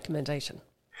brilliant recommendation.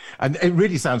 And it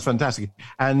really sounds fantastic.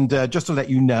 And just to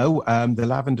let you know, the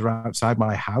lavender outside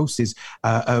my house is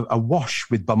awash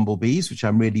with bumblebees, which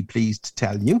I'm really pleased to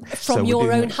tell you. From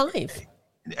your own hive?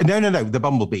 No, the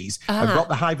bumblebees. I've got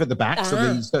the hive at the back,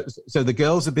 so the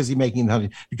girls are busy making the honey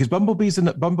because bumblebees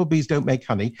don't make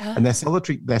honey, and they're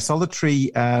solitary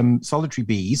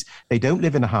bees. They don't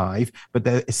live in a hive, but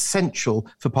they're essential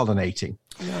for pollinating.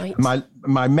 Right.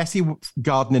 My messy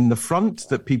garden in the front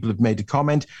that people have made a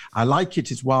comment. I like it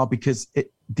as well because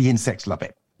the insects love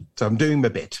it. So I'm doing my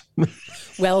bit.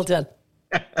 Well done.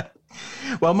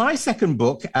 Well, my second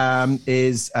book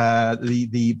is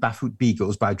the Bafut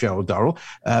Beagles by Gerald Durrell.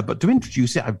 But to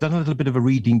introduce it, I've done a little bit of a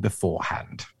reading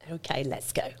beforehand. Okay,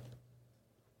 let's go.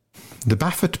 The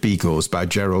Bafut Beagles by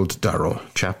Gerald Durrell,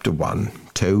 Chapter 1,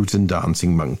 Toads and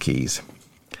Dancing Monkeys.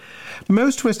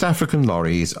 Most West African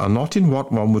lorries are not in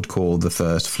what one would call the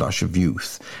first flush of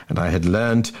youth, and I had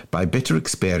learned by bitter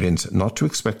experience not to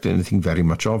expect anything very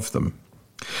much of them.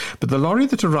 But the lorry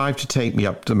that arrived to take me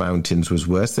up the mountains was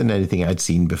worse than anything I'd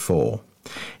seen before.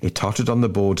 It tottered on the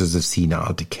borders of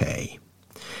senile decay.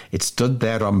 It stood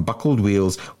there on buckled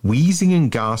wheels, wheezing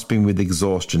and gasping with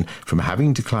exhaustion from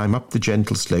having to climb up the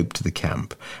gentle slope to the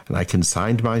camp, and I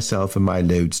consigned myself and my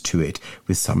loads to it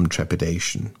with some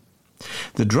trepidation.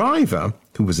 The driver,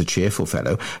 who was a cheerful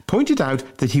fellow, pointed out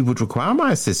that he would require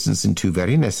my assistance in two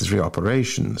very necessary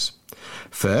operations.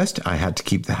 First, I had to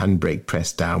keep the handbrake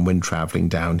pressed down when travelling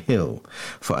downhill,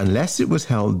 for unless it was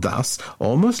held thus,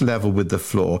 almost level with the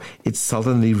floor, it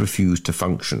sullenly refused to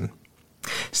function.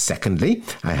 Secondly,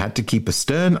 I had to keep a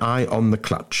stern eye on the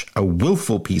clutch, a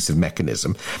willful piece of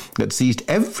mechanism that seized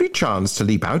every chance to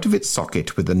leap out of its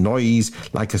socket with a noise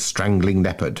like a strangling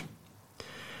leopard.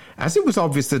 As it was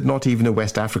obvious that not even a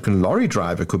West African lorry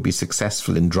driver could be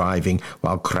successful in driving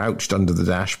while crouched under the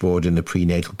dashboard in a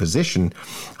prenatal position,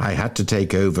 I had to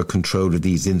take over control of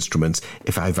these instruments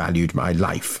if I valued my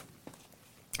life.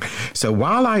 So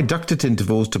while I ducked at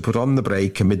intervals to put on the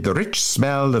brake amid the rich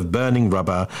smell of burning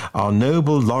rubber, our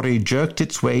noble lorry jerked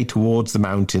its way towards the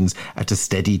mountains at a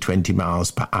steady 20 miles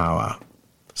per hour.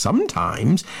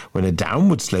 Sometimes, when a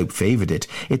downward slope favoured it,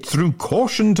 it threw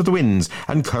caution to the winds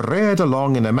and careered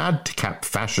along in a madcap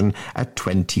fashion at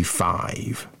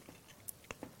 25.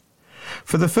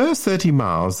 For the first 30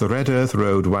 miles, the Red Earth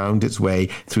Road wound its way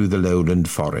through the lowland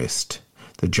forest.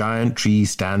 the giant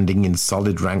trees standing in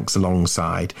solid ranks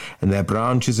alongside, and their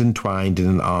branches entwined in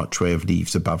an archway of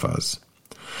leaves above us.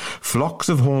 Flocks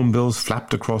of hornbills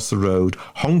flapped across the road,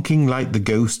 honking like the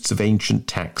ghosts of ancient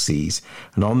taxis,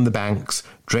 and on the banks,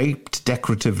 draped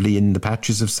decoratively in the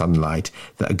patches of sunlight,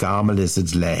 the agama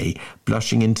lizards lay,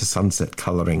 blushing into sunset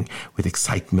colouring with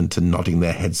excitement and nodding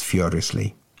their heads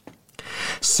furiously.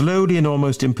 Slowly and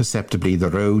almost imperceptibly, the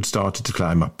road started to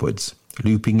climb upwards,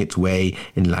 looping its way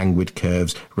in languid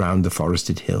curves round the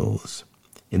forested hills.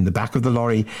 In the back of the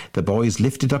lorry, the boys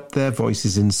lifted up their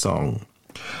voices in song.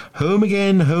 Home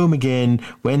again,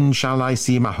 when shall I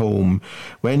see my home?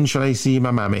 When shall I see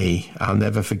my mammy? I'll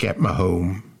never forget my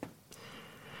home.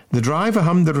 The driver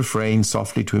hummed the refrain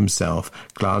softly to himself,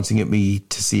 glancing at me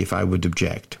to see if I would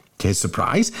object. To his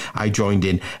surprise, I joined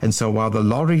in, and so while the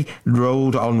lorry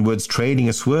rolled onwards, trailing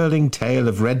a swirling tail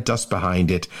of red dust behind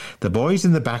it, the boys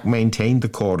in the back maintained the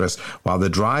chorus, while the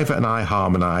driver and I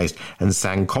harmonised and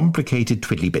sang complicated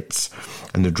twiddly bits,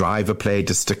 and the driver played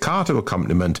a staccato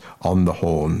accompaniment on the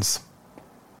horns.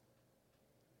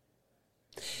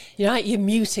 You're right, you're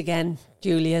mute again,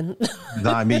 Julian.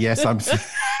 I mean, yes, I'm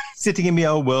sitting in my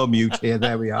old world mute here.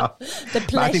 There we are.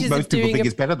 But I think most people think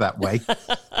it's better that way.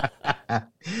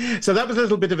 So that was a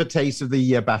little bit of a taste of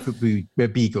the Bafut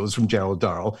Beagles from Gerald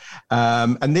Durrell,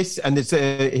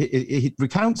 it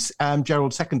recounts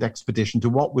Gerald's second expedition to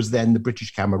what was then the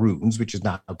British Cameroons, which is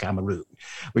now Cameroon,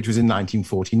 which was in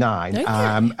 1949.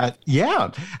 Okay.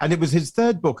 And it was his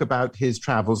third book about his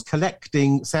travels,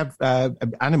 collecting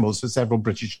animals for several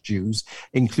British zoos,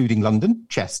 including London,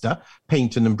 Chester,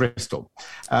 Paignton, and Bristol.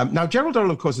 Now, Gerald Durrell,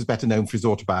 of course, is better known for his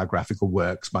autobiographical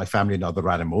works, My Family and Other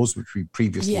Animals, which we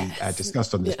previously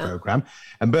discussed on this programme,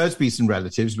 and Birds, Beasts and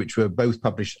Relatives, which were both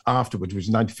published afterwards, which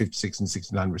was 1956 and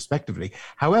 69 respectively.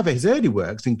 However, his early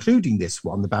works, including this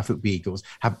one, The Bafut Beagles,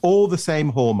 have all the same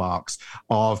hallmarks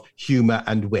of humour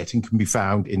and wit and can be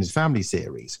found in his family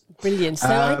series. Brilliant. So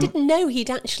I didn't know he'd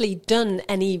actually done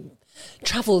any...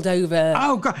 travelled over.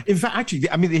 Oh God! In fact,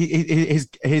 actually, I mean,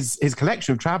 his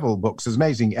collection of travel books is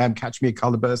amazing. Catch Me a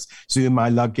Colobus, Zoo in My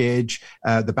Luggage,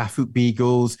 The Bafut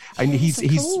Beagles, and he's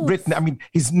written. I mean,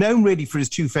 he's known really for his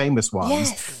two famous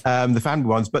ones, the family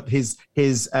ones, but his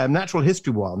natural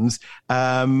history ones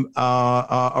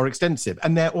are extensive,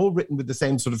 and they're all written with the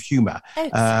same sort of humour.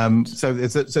 So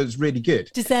it's really good.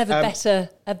 Deserve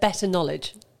a better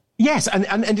knowledge. Yes, and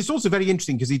it's also very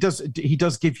interesting because he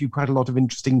does give you quite a lot of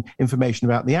interesting information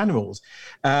about the animals.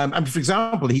 And for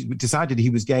example, he decided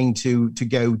he was going to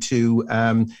go to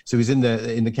so he's in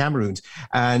the Cameroons,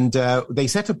 and they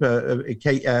set up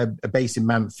a base in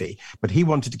Manfi, but he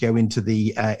wanted to go into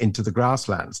the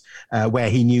grasslands where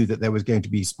he knew that there was going to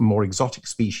be more exotic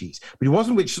species, but he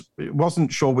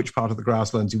wasn't sure which part of the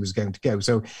grasslands he was going to go.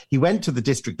 So he went to the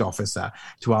district officer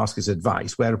to ask his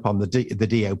advice, whereupon the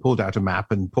DO pulled out a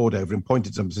map and poured over and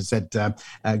pointed to them and said,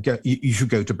 you should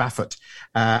go to Bafut.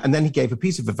 And then he gave a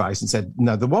piece of advice and said,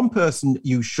 no, the one person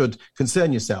you should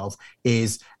concern yourself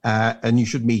is, and you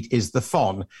should meet, is the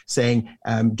Fon, saying,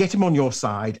 get him on your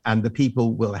side and the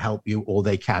people will help you all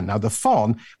they can. Now, the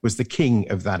Fon was the king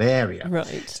of that area.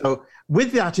 Right. So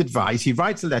with that advice, he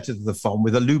writes a letter to the Fon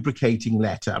with a lubricating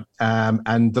letter,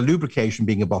 and the lubrication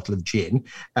being a bottle of gin,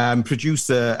 produce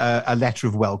a letter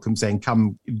of welcome saying,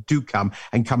 come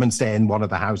and stay in one of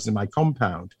the houses in my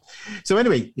compound. So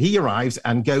anyway, he arrives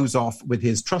and goes off with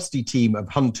his trusty team of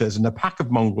hunters and a pack of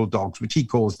mongrel dogs, which he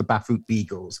calls the Bafut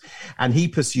Beagles, and he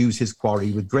pursues his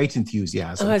quarry with great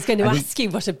enthusiasm. I was going to ask you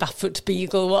what a Bafut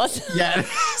Beagle was. Yeah,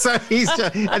 so he's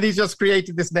just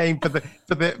created this name for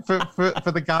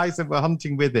the guys that were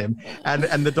hunting with him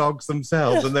and the dogs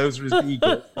themselves, and those were his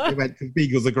beagles. Because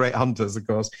beagles are great hunters, of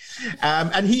course.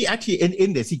 And he actually,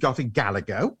 in this, he got a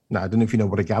galago. Now, I don't know if you know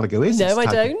what a galago is. No, I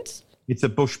don't. It's a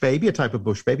bush baby, a type of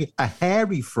bush baby, a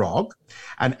hairy frog,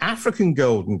 an African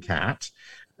golden cat,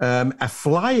 a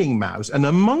flying mouse, and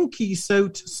a monkey so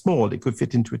small it could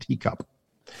fit into a teacup.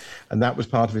 And that was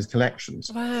part of his collections.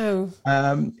 Wow.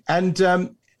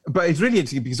 But it's really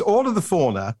interesting because all of the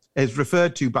fauna is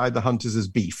referred to by the hunters as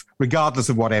beef, regardless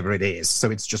of whatever it is. So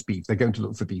it's just beef. They're going to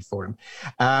look for beef for him.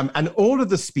 And all of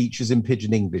the speech is in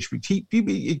Pidgin English.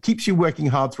 It keeps you working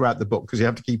hard throughout the book because you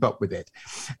have to keep up with it.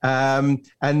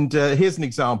 Here's an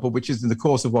example, which is in the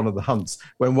course of one of the hunts,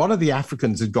 when one of the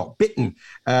Africans had got bitten.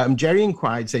 Jerry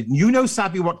inquired, said, you know,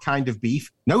 Sabi, what kind of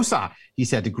beef? No, sir, he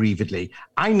said aggrievedly.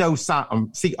 I know, sir,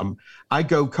 I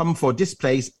go come for this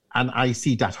place, and I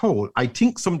see that hole. I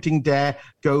think something there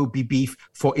go be beef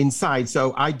for inside,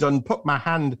 so I done put my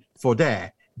hand for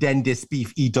there. den dis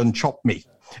beef he done chop me.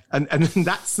 And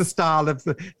that's the style of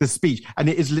the speech. And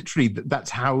it is literally, that's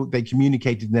how they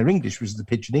communicated in their English, which is the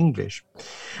pidgin English.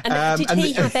 And did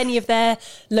he have any of their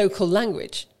local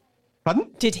language?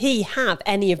 Pardon? Did he have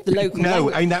any of the local No,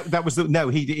 language? I mean, that was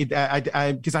he did,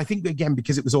 because I think, again,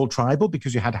 because it was all tribal,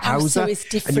 because you had Hausa so it's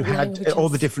different and you had languages. all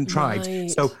the different tribes. Right.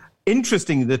 So,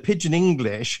 interestingly, the Pidgin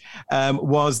English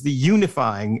was the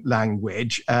unifying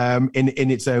language in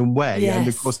its own way, Yes. and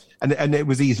of course, and it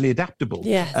was easily adaptable.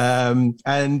 Yes.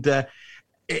 And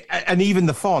even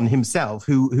the Fon himself,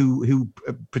 who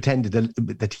pretended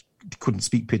that he couldn't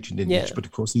speak Pidgin English, Yeah. but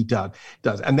of course he does,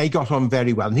 and they got on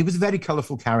very well. And he was a very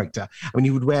colourful character. I mean,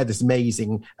 he would wear this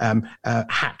amazing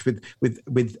hat with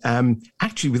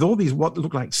actually with all these what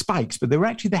looked like spikes, but they were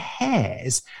actually the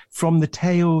hairs from the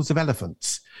tails of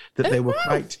elephants. That they were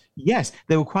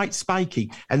they were quite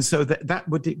spiky, and so that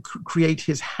would create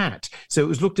his hat. So it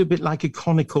was looked a bit like a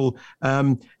conical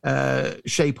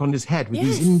shape on his head with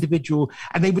these individual,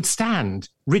 and they would stand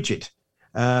rigid.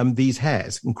 These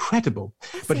hairs, incredible.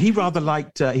 But he rather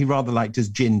liked as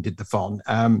gin did the Fon.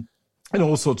 And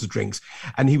all sorts of drinks.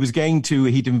 And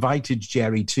he'd invited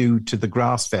Jerry to the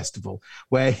Grass Festival,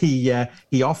 where he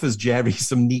offers Jerry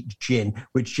some neat gin,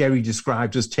 which Jerry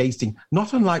described as tasting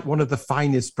not unlike one of the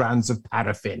finest brands of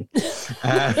paraffin.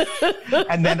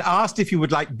 And then asked if he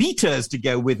would like bitters to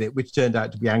go with it, which turned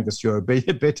out to be Angostura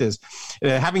bitters.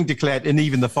 Having declared, and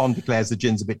even the Fon declares the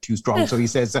gin's a bit too strong. So he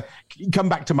says, come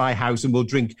back to my house and we'll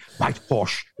drink White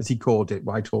Horse, as he called it,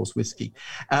 White Horse whiskey.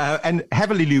 And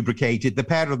heavily lubricated, the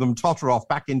pair of them totter off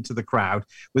back into the crowd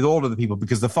with all of the people,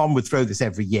 because the Fon would throw this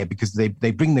every year because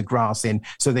they bring the grass in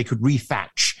so they could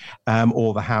rethatch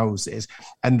all the houses.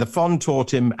 And the Fon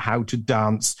taught him how to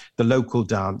dance the local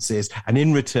dances, and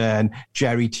in return,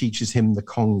 Jerry teaches him the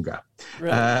conga.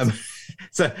 Right.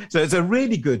 So it's a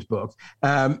really good book.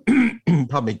 Pardon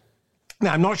me.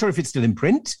 Now, I'm not sure if it's still in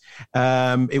print.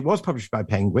 It was published by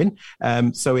Penguin.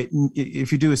 So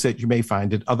if you do a search, you may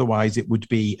find it. Otherwise, it would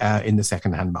be in the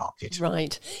second-hand market.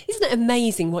 Right. Isn't it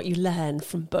amazing what you learn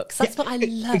from books? That's what I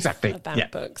love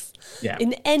about books. Yeah.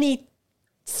 In any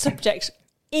subject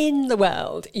in the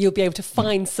world, you'll be able to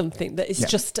find something that is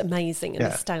just amazing and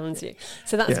astounds you.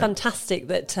 So that's fantastic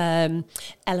that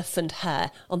elephant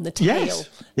hair on the tail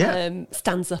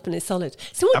stands up and is solid.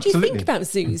 So what do you think about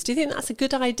zoos? Do you think that's a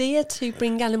good idea to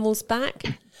bring animals back?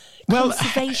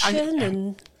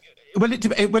 Conservation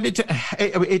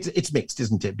it's mixed,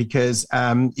 isn't it? Because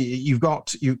you've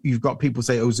got people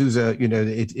say, "Oh, zoos are, they're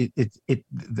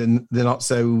not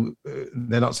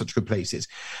such good places."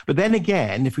 But then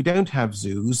again, if we don't have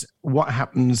zoos, what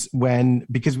happens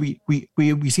because we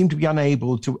seem to be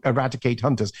unable to eradicate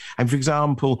hunters? And for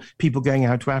example, people going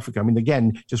out to Africa. I mean,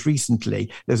 again, just recently,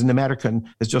 there's an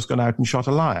American that's just gone out and shot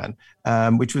a lion,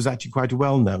 which was actually quite a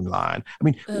well-known lion. I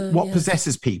mean, what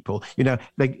possesses people? They're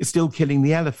still killing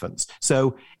the elephants.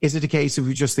 So is it a case of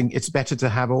we just think it's better to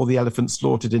have all the elephants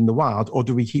slaughtered in the wild, or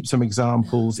do we keep some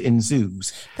examples in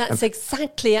zoos? That's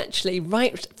exactly, actually,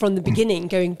 right from the beginning,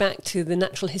 going back to the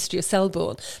natural history of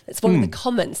Selborne. That's one of the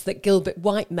comments that Gilbert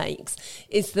White makes,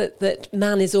 is that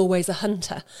man is always a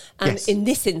hunter. And in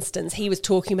this instance, he was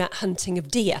talking about hunting of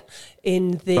deer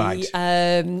in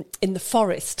the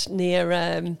forest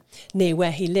near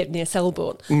where he lived, near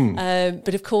Selborne.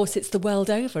 But of course, it's the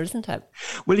world over, isn't it?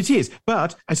 Well, it is.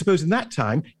 But I suppose in that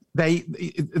time, they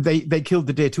killed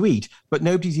the deer to eat, but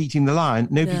nobody's eating the lion,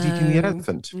 nobody's eating the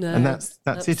elephant. And that's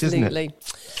it, isn't it?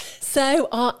 So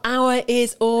our hour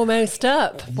is almost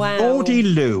up. Wow. Lordy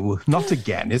Lou, not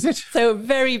again, is it? So a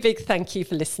very big thank you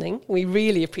for listening. We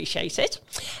really appreciate it.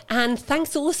 And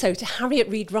thanks also to Harriet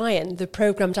Reid-Ryan, the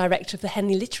Programme Director of the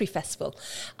Henley Literary Festival.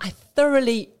 I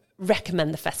thoroughly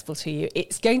recommend the festival to you.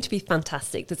 It's going to be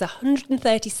fantastic. There's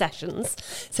 130 sessions,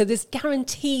 so there's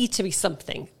guaranteed to be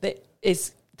something that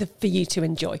is for you to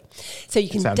enjoy. So you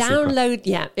can download,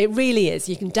 it really is.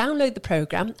 You can download the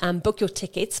programme and book your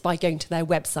tickets by going to their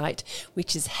website,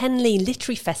 which is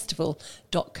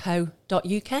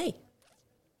henleyliteraryfestival.co.uk.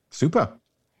 Super.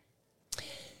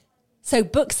 So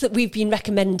books that we've been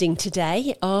recommending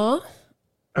today are...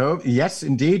 Oh, yes,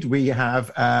 indeed. We have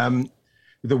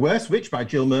The Worst Witch by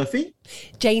Jill Murphy.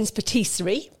 Jane's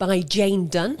Patisserie by Jane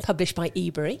Dunn, published by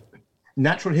Ebury.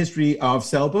 Natural History of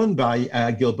Selborne by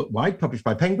Gilbert White, published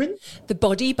by Penguin. The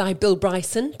Body by Bill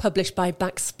Bryson, published by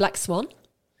Black Swan.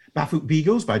 Bafut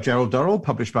Beagles by Gerald Durrell,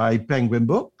 published by Penguin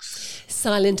Books.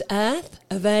 Silent Earth,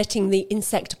 Averting the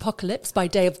Insect Apocalypse by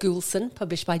Dave Goulson,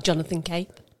 published by Jonathan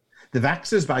Cape. The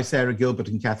Vaxxers by Sarah Gilbert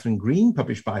and Catherine Green,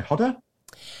 published by Hodder.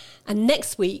 And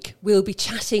next week, we'll be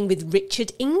chatting with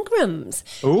Richard Ingrams,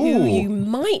 Ooh. who you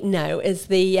might know as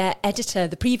the editor,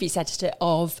 the previous editor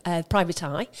of Private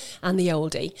Eye and The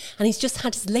Oldie. And he's just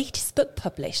had his latest book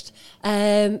published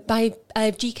by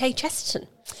G.K. Chesterton.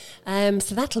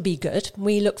 So that'll be good.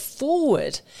 We look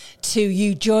forward to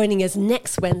you joining us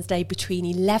next Wednesday between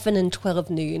 11 and 12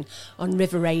 noon on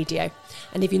River Radio.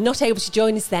 And if you're not able to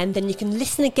join us then you can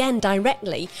listen again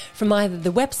directly from either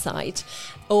the website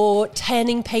or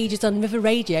Turning Pages on River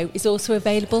Radio is also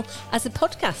available as a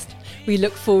podcast. We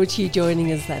look forward to you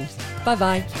joining us then.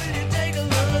 Bye-bye.